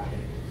Drupal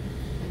backend.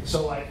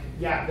 So like,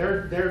 yeah,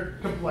 they're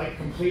like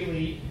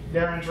completely,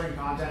 they're entering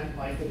content.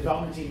 Like the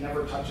development team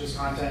never touches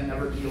content,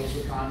 never deals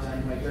with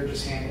content. Like they're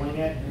just handling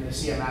it, and the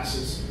CMS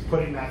is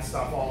putting that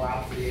stuff all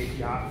out for the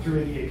API,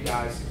 through the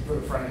APIs for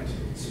the front end to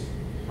consume.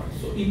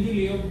 So in the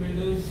layout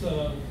builders,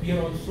 we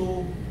are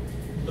also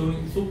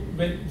doing, so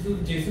when the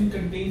JSON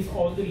contains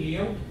all the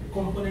layout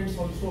components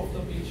also of the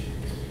page.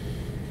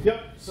 Yep,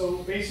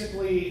 so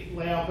basically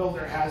Layout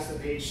Builder has the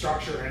page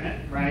structure in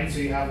it, right? So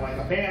you have like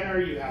a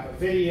banner, you have a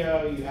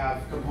video, you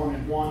have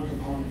component 1,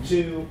 component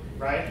 2,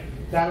 right?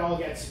 That all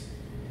gets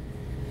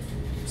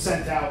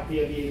sent out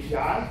via the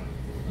API.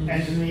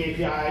 And in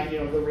the API,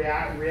 the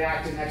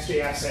React and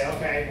Next.js say,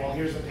 okay, well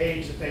here's the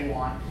page that they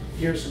want.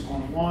 Here's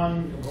component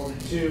 1,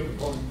 component 2,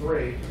 component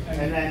 3.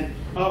 And then,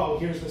 oh,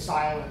 here's the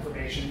style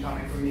information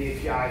coming from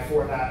the API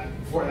for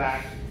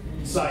that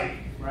site.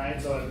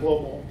 Right, so it's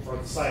global for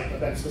the site, but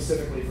then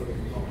specifically for the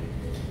component.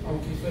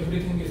 Okay, so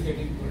everything is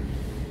getting pulled.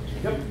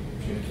 Yep.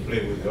 You need to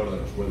play with the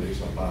order as well. There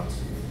is a patch.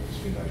 It's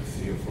been like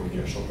 3 or 4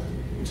 years old,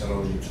 which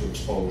allows you to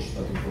expose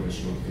that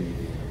information of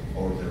the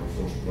order of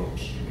those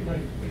blocks.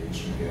 Right.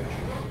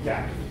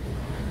 Yeah.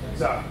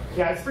 So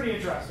yeah, it's pretty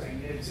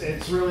interesting.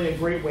 It's really a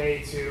great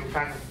way to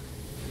kind of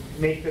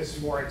make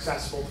this more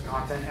accessible to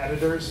content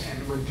editors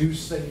and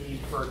reduce the need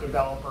for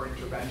developer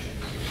intervention,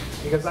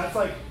 because that's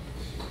like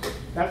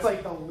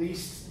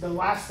the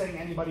last thing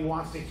anybody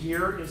wants to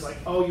hear is like,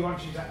 oh, you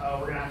want you to, oh,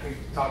 we're gonna have to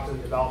talk to the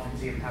development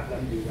team and have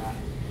them do that,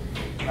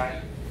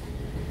 right?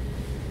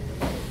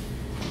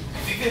 I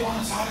think they want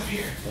us out of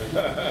here.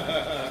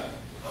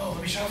 Oh,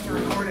 let me shut off the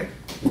recording.